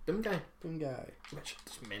 Yeah, Doom guy. Doom guy. Which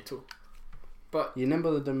is mental. But you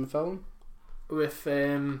remember the Doom film? With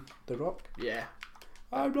The Rock? Yeah.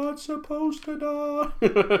 I'm not supposed to die.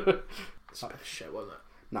 It's a bit of shit, wasn't it?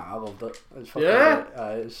 Nah, I loved it. It's fucking Yeah?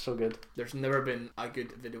 it's so good. There's never been a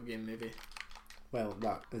good video game movie. Well,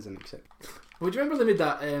 that is an exception. Well, do you remember they made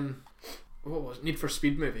that what was it? Need for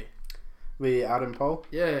Speed movie? With Aaron Paul?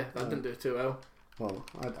 Yeah, that didn't do too well. Well,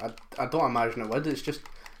 I don't imagine it would.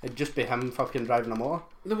 It'd just be him fucking driving a motor.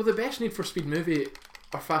 No, well, the best Need for Speed movie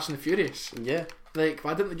are Fast and the Furious. Yeah. Like,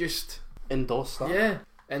 why didn't they just endorse that? Yeah.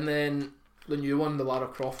 And then the new one, the Lara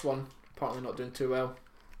Croft one, apparently not doing too well.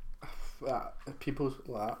 People's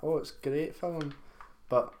like, oh, it's a great film,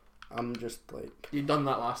 but I'm just like, you done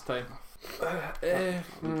that last time.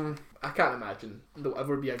 I can't imagine there'll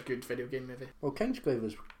ever be a good video game movie. Well, Kingsglaive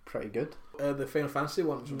was pretty good. The Final Fantasy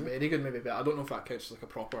one was a very good movie, but I don't know if that counts as like a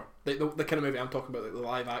proper the kind of movie I'm talking about, like the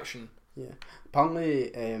live action. Yeah,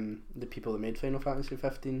 apparently the people that made Final Fantasy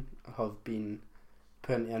 15 have been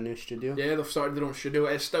put into a new studio. Yeah, they've started their own studio.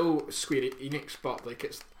 It's still Square Enix, but like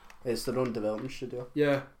it's their own development studio.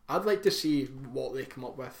 Yeah, I'd like to see what they come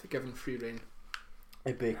up with given free reign.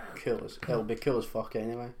 It'll be cool as fuck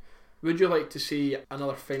anyway. Would you like to see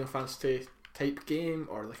another Final Fantasy type game,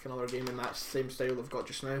 or like another game in that same style they've got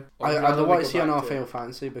just now? I don't want to see another Final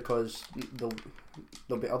Fantasy because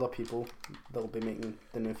there'll be other people that'll be making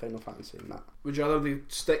the new Final Fantasy and that. Would you rather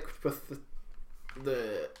stick with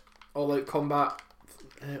the all out combat,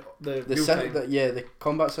 the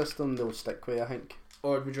combat system they'll stick with, I think.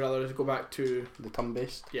 Or would you rather go back to the turn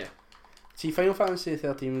based? Yeah. See, Final Fantasy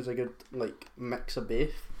 13 was a good like mix of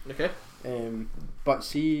both. Okay. But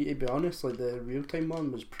see, to be honest, like the real time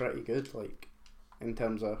one was pretty good, like in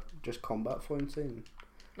terms of just combat fluency and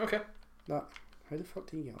okay. That. How the fuck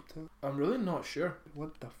do you get up to it? I'm really not sure.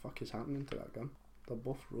 What the fuck is happening to that gun? They're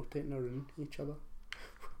both rotating around each other.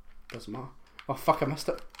 Doesn't matter. Oh fuck! I missed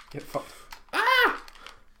it. Get fucked. Ah!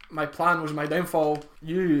 My plan was my downfall.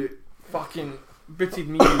 You fucking booted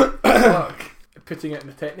me. Fuck. Putting it in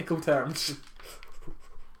the technical terms.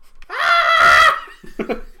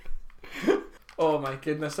 Oh my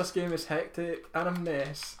goodness, this game is hectic and a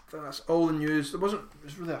mess. That's all the news. It was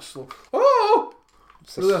really a slow. Oh!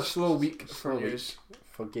 It's really a slow week for news.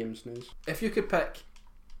 For games news. If you could pick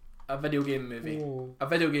a video game movie, a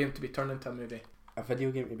video game to be turned into a movie. A video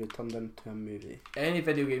game to be turned into a movie. Any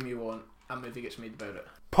video game you want, a movie gets made about it.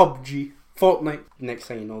 PUBG, Fortnite. Next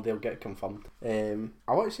thing you know, they'll get confirmed. I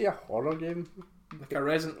want to see a horror game. Like a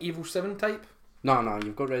Resident Evil 7 type? No,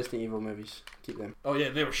 you've got Resident Evil movies. Keep them. Oh yeah,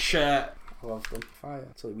 they were shit. I love them. Fire.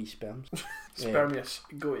 It's like wee sperms. Spermius.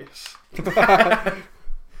 Goius.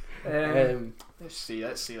 Let's see.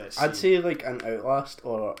 I'd say like an Outlast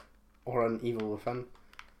or an Evil Within.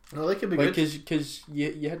 I like it'd be good. Because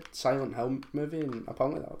you had Silent Hill movie and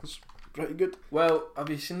apparently that was pretty good. Well, have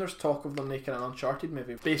you seen there's talk of them making an Uncharted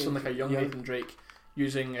movie based on like a young Nathan Drake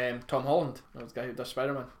using Tom Holland, the guy who does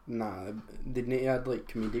Spider-Man? Nah, they need to add like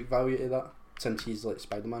comedic value to that since he's like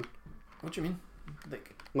Spider-Man. What do you mean?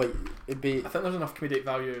 Like it'd be. I think there's enough comedic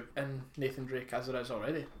value in Nathan Drake as there is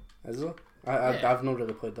already. Is there? I've not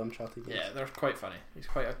really played the Uncharted games. Yeah, they're quite funny. He's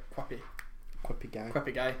quite a quippy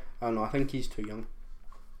guy. I don't know. I think he's too young.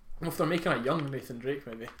 Well, if they're making a young Nathan Drake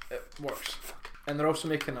movie, it works. And they're also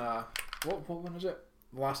making a what one is it?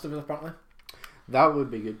 The Last of Us apparently. That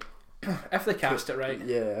would be good. If they cast it right.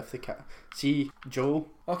 Yeah, if they cast. See, Joel.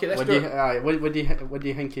 Okay, let's do it. What do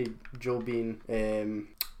you think of Joel being?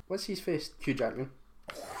 What's his face? Hugh Jackman.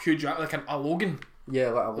 Hugh Jackman, like a Logan. Yeah,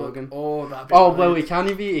 like a Logan. Oh, that'd be. Oh well, he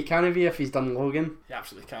can't be if he's done Logan. He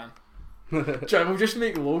absolutely can. We'll just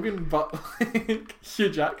make Logan, but Hugh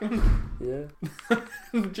Jackman. Yeah.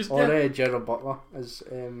 Gerard Butler as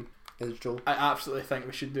Joel. I absolutely think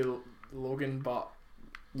we should do Logan, but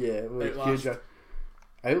yeah, with Outlast. Hugh Jackman.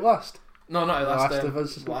 Outlast. No, not Outlast. Last of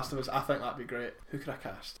Us. Last of Us. I think that'd be great. Who could I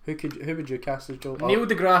cast? Who would you cast as Joel? Neil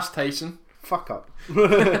deGrasse Tyson. Fuck up.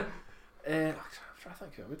 I'm trying to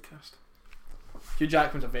think who I would cast. Hugh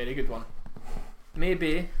Jackman's a very good one.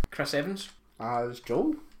 maybe Chris Evans. As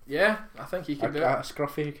Joel? Yeah, I think he could do it. A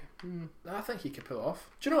scruffy. I think he could pull it off.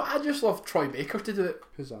 Do you know, I just love Troy Baker to do it.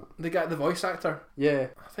 Who's that? The voice actor. Yeah.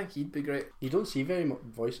 I think he'd be great. You don't see very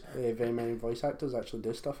many voice actors actually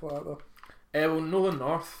do stuff like that though. Well, Nolan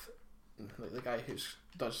North, like the guy who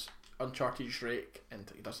does Uncharted Drake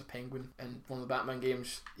and he does the Penguin in one of the Batman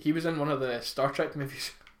games. He was in one of the Star Trek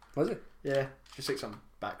movies. Was he? Yeah, just like some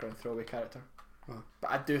background throwaway character. Oh.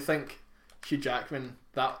 But I do think Hugh Jackman,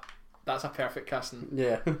 that's a perfect casting.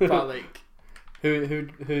 Yeah. But like,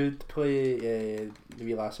 who'd play the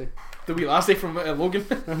wee lassie? The wee lassie from Logan.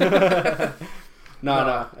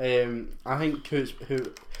 Nah. I think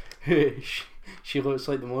who she looks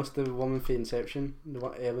like the most the woman for Inception. The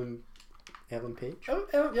one Ellen Page.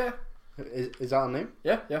 Oh, yeah. Is that her name?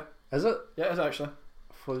 Yeah. Is it? Yeah, it is actually.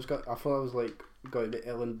 I thought it was like got to be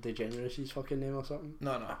Ellen DeGeneres' fucking name or something.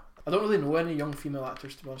 No. I don't really know any young female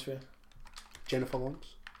actors, to be honest with you. Jennifer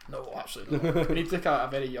Lawrence. No, absolutely not. We need to look at a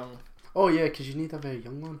very young. Oh yeah, because you need a very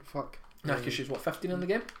young one. Fuck. Nah, because she's what, 15 in the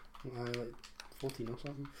game? Like 14 or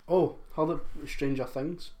something. Oh, heard of Stranger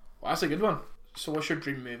Things. Well, that's a good one. So what's your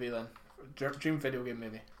dream movie then? Dream video game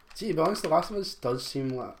movie? See, to be honest, The Last of Us does seem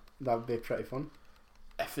like that would be pretty fun.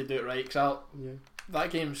 If they do it right, because Yeah.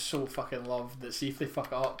 that game's so fucking loved that see if they fuck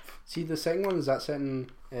it up. See, the second one, is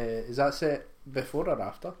that set before or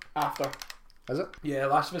after? After. Is it? Yeah,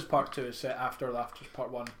 Last of Us Part 2 is set after Last of Us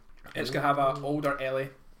Part 1. It's going to have an older Ellie.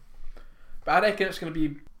 But I reckon it's going to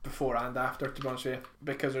be before and after, to be honest with you.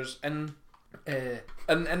 Because there's in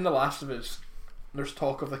The Last of Us, there's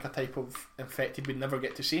talk of like a type of infected we'd never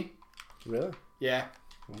get to see. Really? Yeah.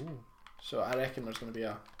 Oh. So I reckon there's going to be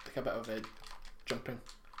a bit of jumping.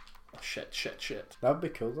 Oh shit. That'd be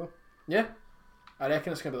cool though. Yeah. I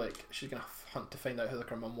reckon it's going to be like, she's going to hunt to find out who like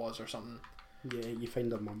her mum was or something. Yeah, you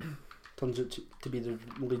find her mum. Turns out to be the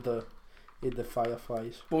leader of the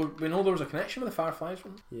Fireflies. Well, we know there was a connection with the Fireflies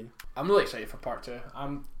one. Yeah. I'm really excited for Part 2.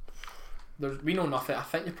 We know nothing. I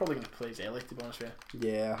think you're probably going to play as Ellie, to be honest with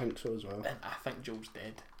you. Yeah, I think so as well. And I think Joel's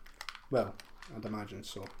dead. Well, I'd imagine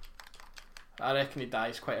so. I reckon he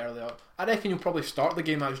dies quite early on. I reckon you'll probably start the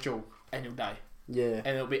game as Joel and he'll die. Yeah.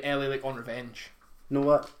 And it'll be Ellie like on revenge. You know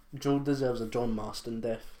what? Joel deserves a John Marston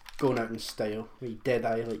death. Going out in style. With dead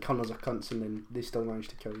eye, like hundreds of cunts, and then they still manage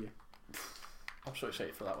to kill you. I'm so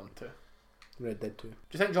excited for that one too. Red Dead 2. Do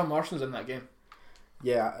you think John Marston's in that game?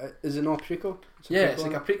 Yeah, is it not a prequel? It's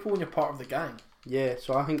like a prequel when you're part of the gang. Yeah,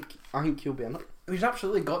 so I think he'll be in it. He's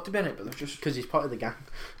absolutely got to be in it, but there's just... Because he's part of the gang.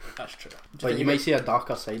 That's true. But you might see a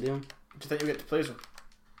darker side of him. Do you think you'll get to play as him?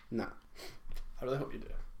 Nah. I really hope you do.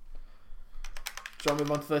 So I'm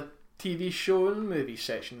moving on to the TV show and movie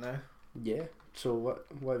section now. Yeah. So what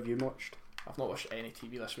have you watched? I've not watched any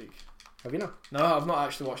TV this week. Have you not? No, I've not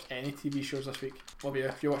actually watched any TV shows this week. What about you?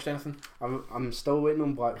 Have you watched anything? I'm still waiting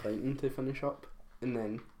on Black Lightning to finish up, and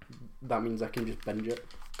then that means I can just binge it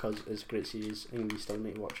because it's a great series, and we still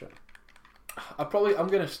need to watch it. I'm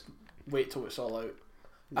gonna wait till it's all out.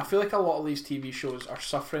 I feel like a lot of these TV shows are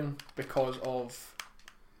suffering because of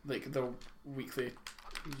like their weekly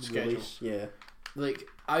schedule. Release, yeah. Like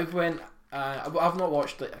I've not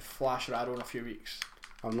watched like Flash or Arrow in a few weeks.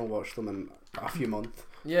 I've not watched them in a few months.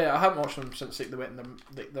 Yeah, I haven't watched them since like they went in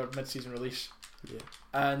their mid-season release. Yeah.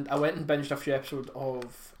 And I went and binged a few episodes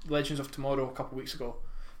of Legends of Tomorrow a couple of weeks ago.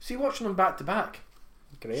 See, watching them back to back,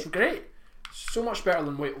 Great. it's great. So much better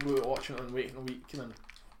than watching it and waiting a week and then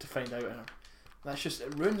to find out. And that's just,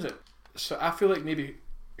 it ruins it. So I feel like maybe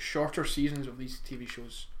shorter seasons of these TV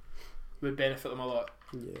shows would benefit them a lot.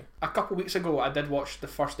 Yeah. A couple of weeks ago, I did watch the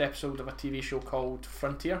first episode of a TV show called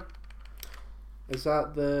Frontier. Is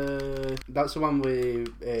that that's the one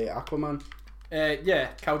with Aquaman? Yeah,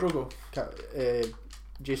 Khal Drogo.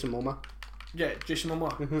 Jason Momoa. Yeah, Jason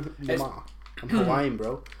Momoa. Momoa. I'm Hawaiian,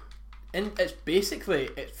 bro. And it's basically,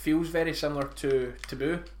 it feels very similar to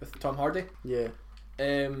Taboo with Tom Hardy. Yeah.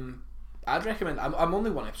 I'd recommend. I'm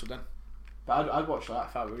only one episode in, but I'd watch that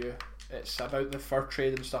if I were you. It's about the fur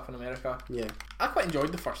trade and stuff in America. Yeah. I quite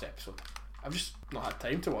enjoyed the first episode. I've just not had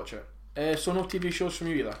time to watch it. So no TV shows from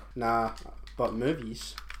you either? Nah, but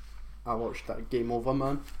movies. I watched that Game Over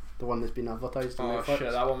Man, the one that's been advertised on Netflix. Oh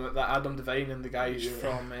shit, that one with that Adam Devine and the guys Yeah.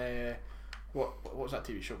 from what was that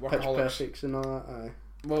TV show? Pitch Workaholics. Perfect and all that. Aye.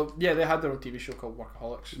 Well, yeah, they had their own TV show called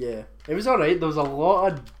Workaholics. Yeah, it was alright. There was a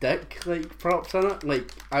lot of dick like props in it,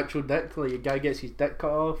 like actual dick. Like a guy gets his dick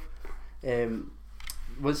cut off.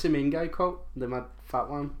 What's the main guy called? The mad fat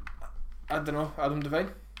one. I don't know, Adam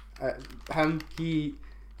Devine. Him.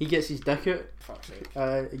 He gets his dick out. Fuck's sake.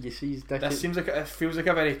 You see his dick. This out. it feels like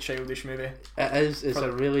a very childish movie. It is. It's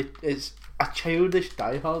a childish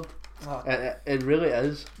Die Hard. Oh, It really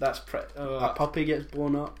is. that's pretty. A puppy gets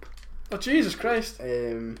blown up. Oh Jesus Christ!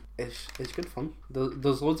 It's good fun.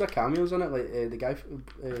 There's loads of cameos in it. Like the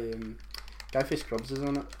guy for Scrubs is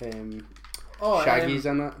in it. Shaggy's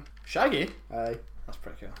in it. Shaggy. Aye. That's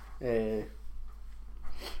pretty cool.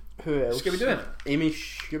 Who else? Scooby doing it? Amy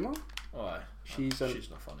Schumer. Oh, aye. She's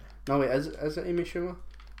not funny. No wait, is it Amy Schumer?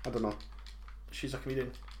 I don't know. She's a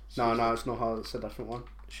comedian. No, it's not her. It's a different one.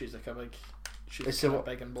 She's like a big. She's It's kind of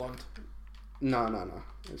big and blonde. No,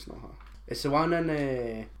 it's not her. It's the one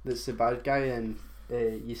in that's the bad guy in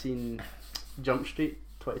you seen Jump Street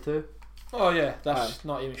 22. Oh yeah, that's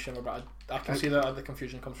not Amy Schumer, but I can see where the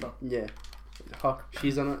confusion comes from. Yeah, her.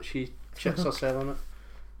 She's in it. She shits herself in it.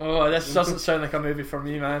 Oh, this doesn't sound like a movie for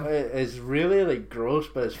me, man. It's really like gross,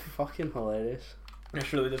 but it's fucking hilarious.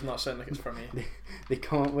 This really does not sound like it's for me. They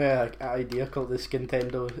come up with an idea called the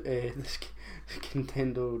Skintendo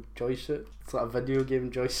Skintendo joysuit. It's like a video game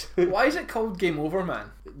joysuit. Why is it called Game Over, man?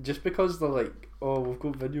 Just because they're like, oh, we've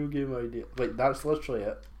got video game idea. Like that's literally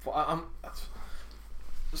it.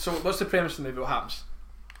 So what's the premise of the movie? What happens?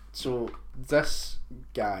 So this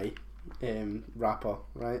guy, rapper,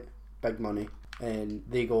 right, big money, and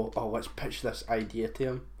they go, oh, let's pitch this idea to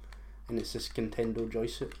him, and it's this Nintendo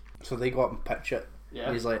joysuit. So they go up and pitch it. Yeah.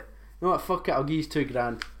 And he's like, you know what, fuck it, I'll give you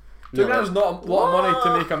 $2,000. $2,000 is not a lot of money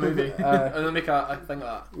to make a movie, and then make a thing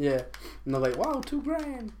like that. Yeah, and they're like, wow,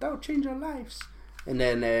 $2,000, that'll change our lives. And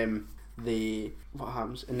then what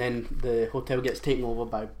happens? And then the hotel gets taken over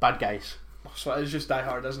by bad guys. So it's just Die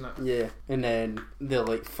Hard, isn't it? Yeah, and then they're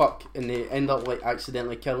like, fuck, and they end up like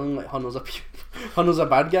accidentally killing like hundreds of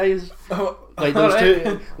bad guys. Oh, Like there's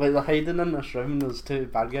two, like they're hiding in this room. There's two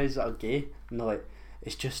bad guys that are gay, and they're like,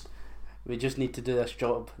 we just need to do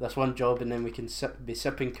this one job, and then we can be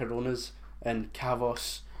sipping Coronas and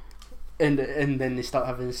Kavos, and then they start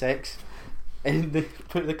having sex, and they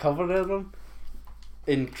put the cover over them,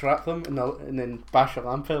 and trap them, and then bash a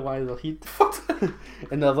lamp out while they're heat.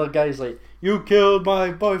 And the other guy's like, you killed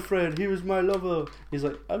my boyfriend, he was my lover. He's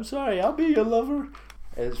like, I'm sorry, I'll be your lover.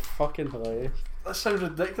 It's fucking hilarious. That sounds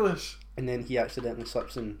ridiculous. And then he accidentally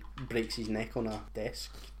slips and breaks his neck on a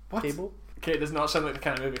desk table. Okay, it does not sound like the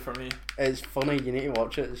kind of movie for me. It's funny, you need to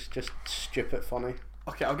watch it. It's just stupid funny.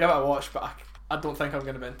 Okay, I'll give it a watch, but I don't think I'm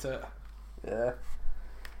going to be into it. Yeah.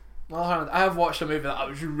 Well, I have watched a movie that I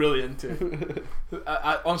was really into.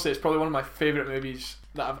 Honestly, it's probably one of my favourite movies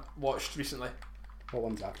that I've watched recently. What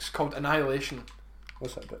one's that? It's called Annihilation.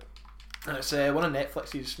 What's that about? And it's one of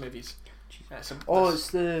Netflix's movies. It's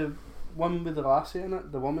the one with the lassie in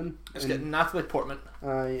it, the woman. It's got Natalie Portman.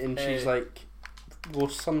 And she's like,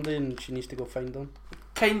 goes Sunday and she needs to go find them.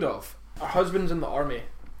 Kind of. Her husband's in the army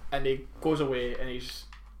and he goes away and he's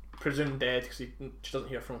presumed dead because she doesn't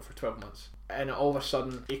hear from him for 12 months. And all of a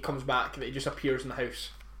sudden he comes back and he just appears in the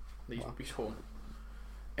house. He's home.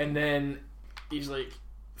 And then he's like,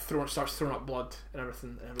 starts throwing up blood and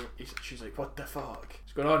everything. And she's like, what the fuck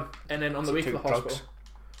is going on? And then on the way to the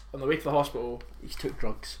hospital, he took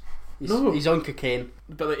drugs. He's on cocaine.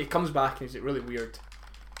 But like, he comes back and he's like really weird.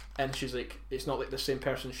 And she's like, it's not like the same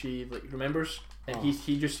person she like remembers. And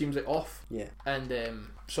he just seems like off. Yeah. And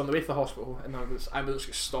so on the way to the hospital, and this ambulance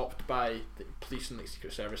gets stopped by the police and like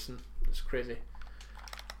Secret Service, and it's crazy.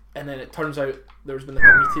 And then it turns out there's been like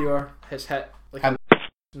a meteor has hit like a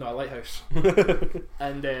lighthouse.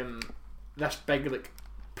 And this big like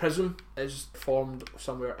prism is formed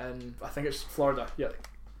somewhere in, I think it's Florida. Yeah, a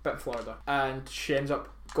bit in Florida. And she ends up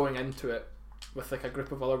going into it with like a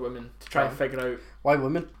group of other women to try and figure out why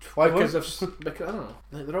women. Because I don't know.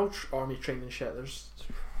 Like, they're all army trained and shit. There's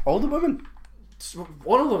all the women.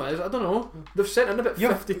 One of them is, I don't know. They've sent in about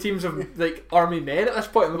 50 teams of like army men at this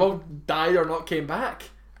point, and they've all died or not came back.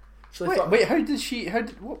 So wait,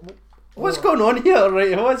 what's going on here?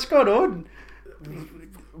 Right, what's going on?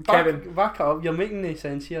 Kevin, back up. You're making no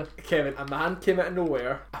sense here. Kevin, a man came out of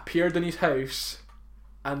nowhere, appeared in his house,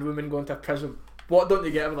 and women go into a prison. What don't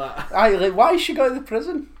you get of that? Aye, like, why she got out of the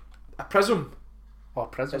prison? A prism. Oh,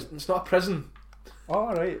 prism. It's not a prison.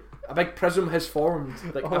 Oh, right. A big prism has formed,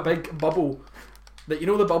 like a big bubble. Like, you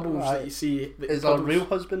know the bubbles that you see. Is our real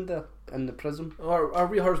husband there in the prism? Or our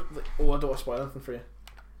real husband? Like, I don't want to spoil anything for you.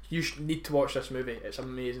 You need to watch this movie. It's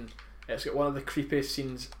amazing. It's got one of the creepiest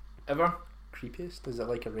scenes ever. Creepiest? Is it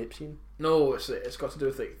like a rape scene? No, it's got to do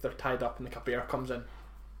with like they're tied up and like a bear comes in.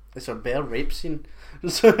 It's a bear rape scene.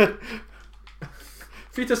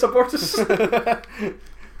 Fetus abortus.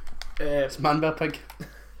 It's Man Bear Pig.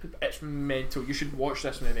 It's mental. You should watch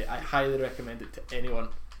this movie. I highly recommend it to anyone.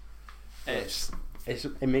 It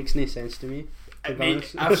makes no sense to me.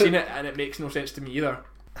 I've seen it and it makes no sense to me either.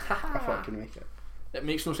 I fucking make it. It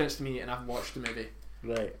makes no sense to me, and I've watched the movie.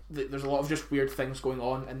 Right. There's a lot of just weird things going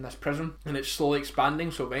on in this prison, and it's slowly expanding,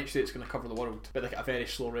 so eventually it's going to cover the world, but like at a very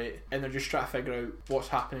slow rate, and they're just trying to figure out what's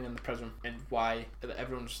happening in the prison and why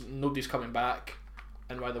nobody's coming back,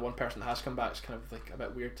 and why the one person that has come back is kind of like a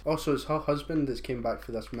bit weird. Also, it's her husband that's came back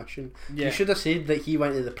for this mission. Yeah. You should have said that he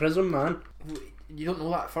went to the prison, man. You don't know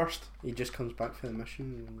that at first. He just comes back for the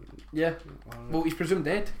mission. Yeah. Alright. Well, he's presumed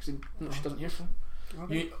dead because she doesn't hear from him.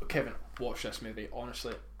 Alright. Kevin, watch this movie.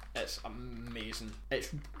 Honestly, it's amazing. It's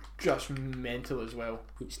just mental as well.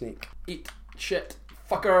 Eat snake. Eat shit,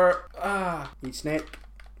 fucker. Eat snake.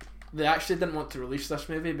 They actually didn't want to release this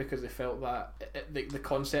movie because they felt that the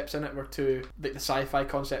concepts in it were too, like the sci-fi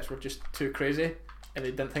concepts were just too crazy, and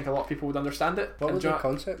they didn't think a lot of people would understand it. What And were the do you know-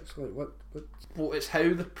 concepts? Like what? Well, it's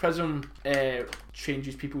how the prism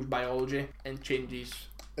changes people's biology and changes.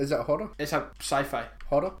 Is it a horror? It's a sci-fi.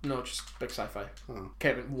 Horror? No, just big sci-fi. Oh.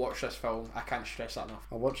 Kevin, watch this film. I can't stress that enough.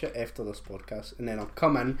 I'll watch it after this podcast, and then I'll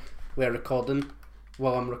come in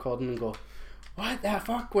while I'm recording, and go, "What the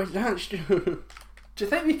fuck was that?" Do you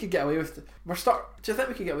think we could get away with? Do you think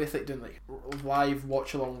we could get away with like doing like live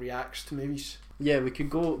watch along reacts to movies? Yeah, we could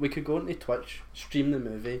go into Twitch, stream the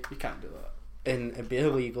movie, You can't do that. and it'd be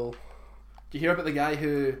illegal. Do you hear about the guy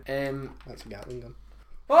who? That's a Gatling gun.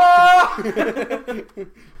 Oh!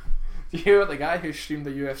 Do you hear about the guy who streamed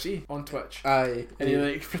the UFC on Twitch? Aye. And he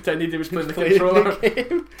like pretended he was playing the playing controller. the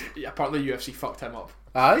game. Yeah, apparently UFC fucked him up.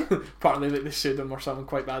 Aye. Apparently like they sued him or something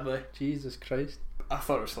quite badly. Jesus Christ. I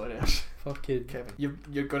thought it was hilarious. Fucking. Kevin,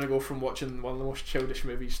 you're gonna go from watching one of the most childish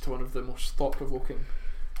movies to one of the most thought provoking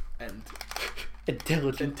and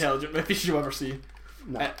intelligent movies you'll ever see.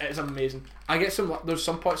 No. It's amazing. I get there's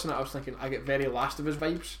some parts in it I was thinking I get very Last of Us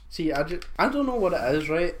vibes. See, I don't know what it is,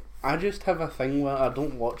 right? I just have a thing where I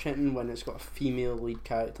don't watch it when it's got a female lead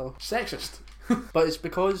character. Sexist. But it's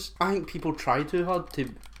because I think people try too hard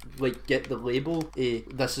to like get the label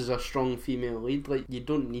this is a strong female lead. Like, you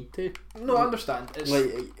don't need to. No, I understand. It's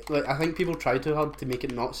Like I think people try too hard to make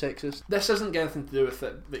it not sexist. this doesn't get anything to do with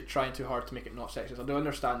it like trying too hard to make it not sexist. I do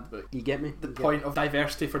understand but You get me? the point of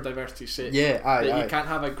diversity for diversity's sake. Yeah, aye, That aye. you can't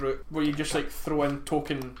have a group where you just like throw in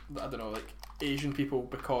token, I don't know, like Asian people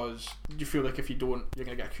because you feel like if you don't you're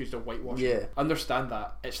gonna get accused of whitewashing. Yeah. Understand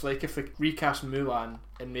that. It's like if they recast Mulan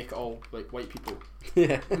and make it all like white people.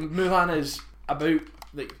 Yeah. Mulan is about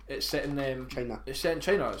like it's set in China. It's set in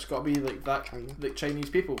China. It's got to be like that, China. like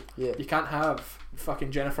Chinese people. Yeah. You can't have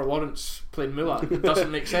fucking Jennifer Lawrence playing Mulan. It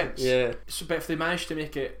doesn't make sense. Yeah. So, but if they manage to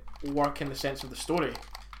make it work in the sense of the story,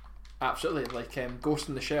 absolutely. Like Ghost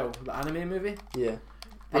in the Shell, the anime movie. Yeah.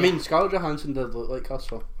 I mean, Scarlett Johansson did look like her,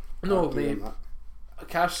 so No, I'll give they them that.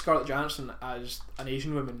 cast Scarlett Johansson as an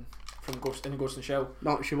Asian woman from Ghost in the Shell.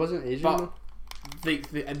 No, she wasn't Asian. But though.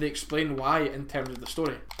 they explain why in terms of the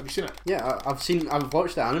story. Have you seen it? Yeah, I've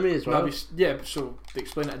watched the anime as well. Yeah, so they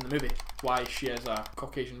explain it in the movie why she is a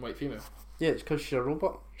Caucasian white female. Yeah, it's because she's a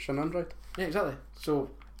robot. She's an android. Yeah, exactly. So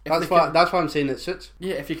if That's they why. can- That's why I'm saying it suits.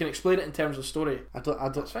 Yeah, if you can explain it in terms of story. I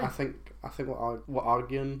That's fine. think we're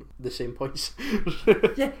arguing the same points.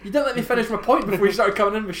 Yeah, you didn't let me finish my point before you started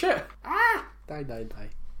coming in with shit. Die.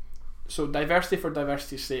 So diversity for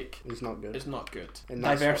diversity's sake It's not good. is not good. And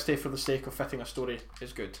that's Diversity for the sake of fitting a story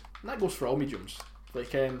is good. And that goes for all mediums.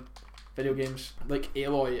 Like video games, like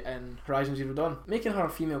Aloy in Horizon Zero Dawn. Making her a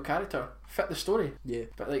female character fit the story. Yeah.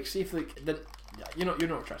 But like, see if like you know what I'm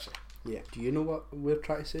trying to say. Yeah. Do you know what we're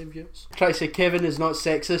trying to say, viewers? Try to say Kevin is not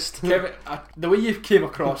sexist. Kevin, the way you came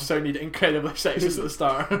across sounded incredibly sexist at the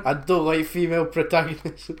start. I don't like female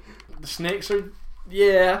protagonists. The snakes are,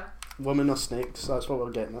 yeah, Women are snakes. That's what we're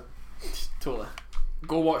getting at. totally.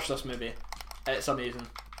 Go watch this movie. It's amazing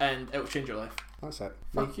and it'll change your life. That's it.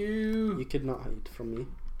 Fuck you. You could not hide from me.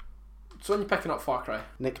 So when you're picking up Far Cry,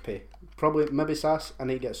 Nick Pay. Probably maybe Sass. I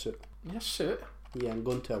need to get a suit. yes, suit. Yeah, I'm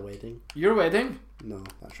going to a wedding. Your wedding. No,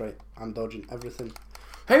 that's right. I'm dodging everything.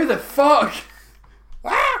 How the fuck?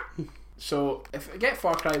 So if we get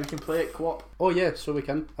Far Cry, we can play it co-op. Oh yeah, so we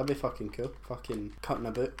can. That'd be fucking cool. Fucking cutting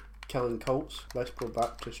about, killing cults, Westboro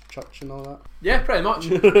Baptist Church and all that. Yeah, pretty much.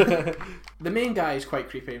 The main guy is quite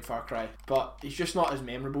creepy in Far Cry, but he's just not as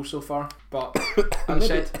memorable so far. But as I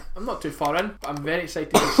said, I'm not too far in, but I'm very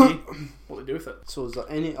excited to see what they do with it. So is there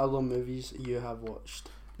any other movies you have watched?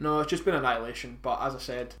 No, it's just been Annihilation, but as I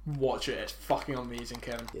said, watch it, it's fucking amazing,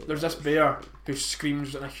 Kevin. Yeah, There's this bear who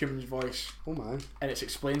screams in a human's voice, Oh my. and it's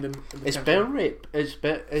explained in the It's terms bear of- rape. It's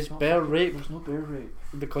bear not rape There's no bear rape.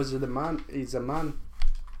 because of the man. He's a man.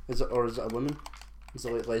 Is it, or is it a woman? Is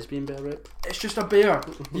it like lesbian bear rape? It's just a bear.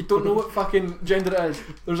 You don't know what fucking gender it is.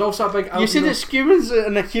 There's also a big... You said it screams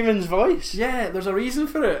in a human's voice. Yeah, there's a reason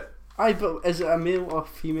for it. Aye, but is it a male or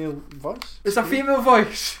female voice? It's a female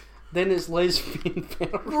voice. Then it's lesbian bear.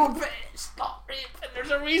 No, but it's not rape, and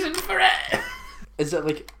there's a reason for it. Is it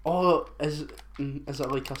like is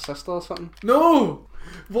it like her sister or something? No!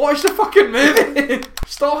 Watch the fucking movie!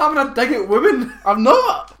 Stop having a dig at women! I'm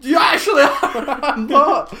not! You actually are! I'm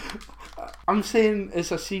not! I'm saying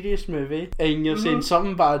it's a serious movie and you're saying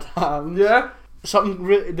something bad happens. Yeah? Something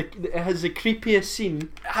really, it has the creepiest scene.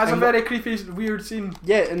 It has a very creepy, weird scene.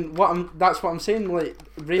 Yeah, and that's what I'm saying, like,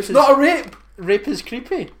 rape It's is... not a rape! Rape is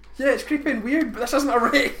creepy. Yeah, it's creepy and weird, but this isn't a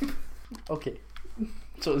rape. Okay.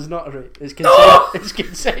 So it's not a rape. It's, No! it's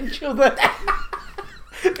consensual then.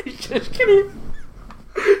 It's just creepy.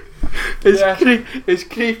 It's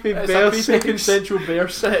creepy It's bear a creepy sex. consensual bear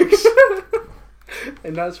sex.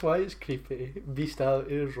 And that's why it's creepy.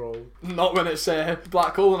 Bestiality is wrong. Not when it's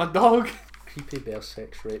black hole and a dog. Creepy bear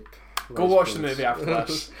sex rape. Go watch the Lesbians. movie after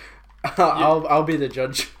this. I'll be the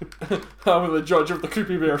judge. I'm the judge of the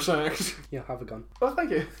creepy bear sex. Yeah, have a gun. Oh,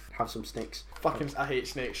 thank you. Have some snakes. Fucking, I hate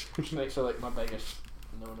snakes. Snakes are like my biggest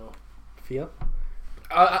no. Fear.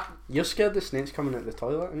 I, You're scared the snake's coming out the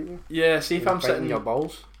toilet, aren't you? yeah, see if I'm Biting sitting. your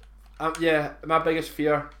balls. Yeah, my biggest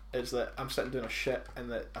fear is that I'm sitting doing a shit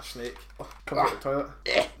and that a snake comes out the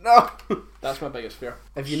toilet. No. That's my biggest fear.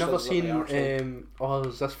 Have you never Slithers up my seen?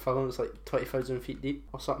 There's this film. It's like 20,000 feet deep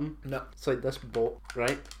or something. No. It's like this boat,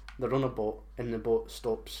 right? They're on a boat and the boat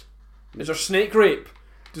stops. Is there snake rape?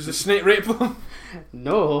 Does the snake rape them?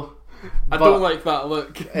 No. I but, don't like that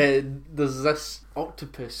look. There's this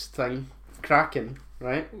octopus thing, Kraken,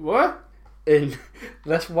 right? What? And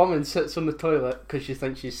this woman sits on the toilet because she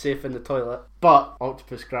thinks she's safe in the toilet, but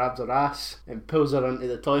octopus grabs her ass and pulls her into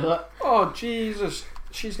the toilet. Oh Jesus!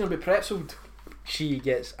 She's gonna be pretzeled. She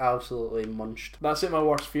gets absolutely munched. That's it. My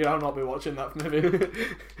worst fear. I'll not be watching that movie.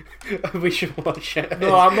 We should watch it.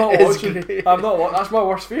 No, I'm not It's watching. great. I'm not. That's my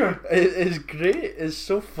worst fear. It's great. It's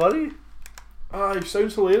so funny. Ah, you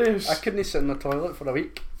sounds hilarious. I couldn't sit in the toilet for a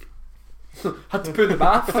week. Had to poo in the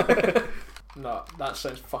bath. No, that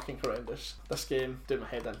sounds fucking horrendous. This game did my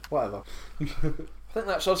head in. Whatever. I think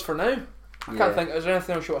that's us for now. I Yeah. can't think. Is there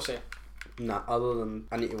anything else you want to say? Nah, other than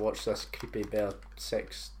I need to watch this creepy bear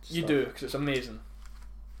sex stuff. You do, because it's amazing.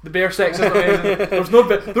 The bear sex is amazing.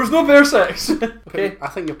 There's no bear sex. Okay. I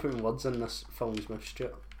think you're putting words in this film's mouth,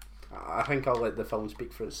 Stuart. I think I'll let the film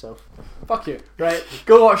speak for itself. Fuck you. Right.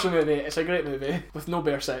 Go watch the movie. It's a great movie with no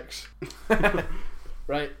bear sex.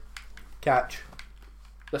 Right. Catch.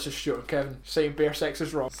 This is Stuart and Kevin saying bear sex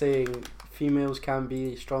is wrong. Saying females can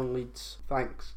be strong leads. Thanks.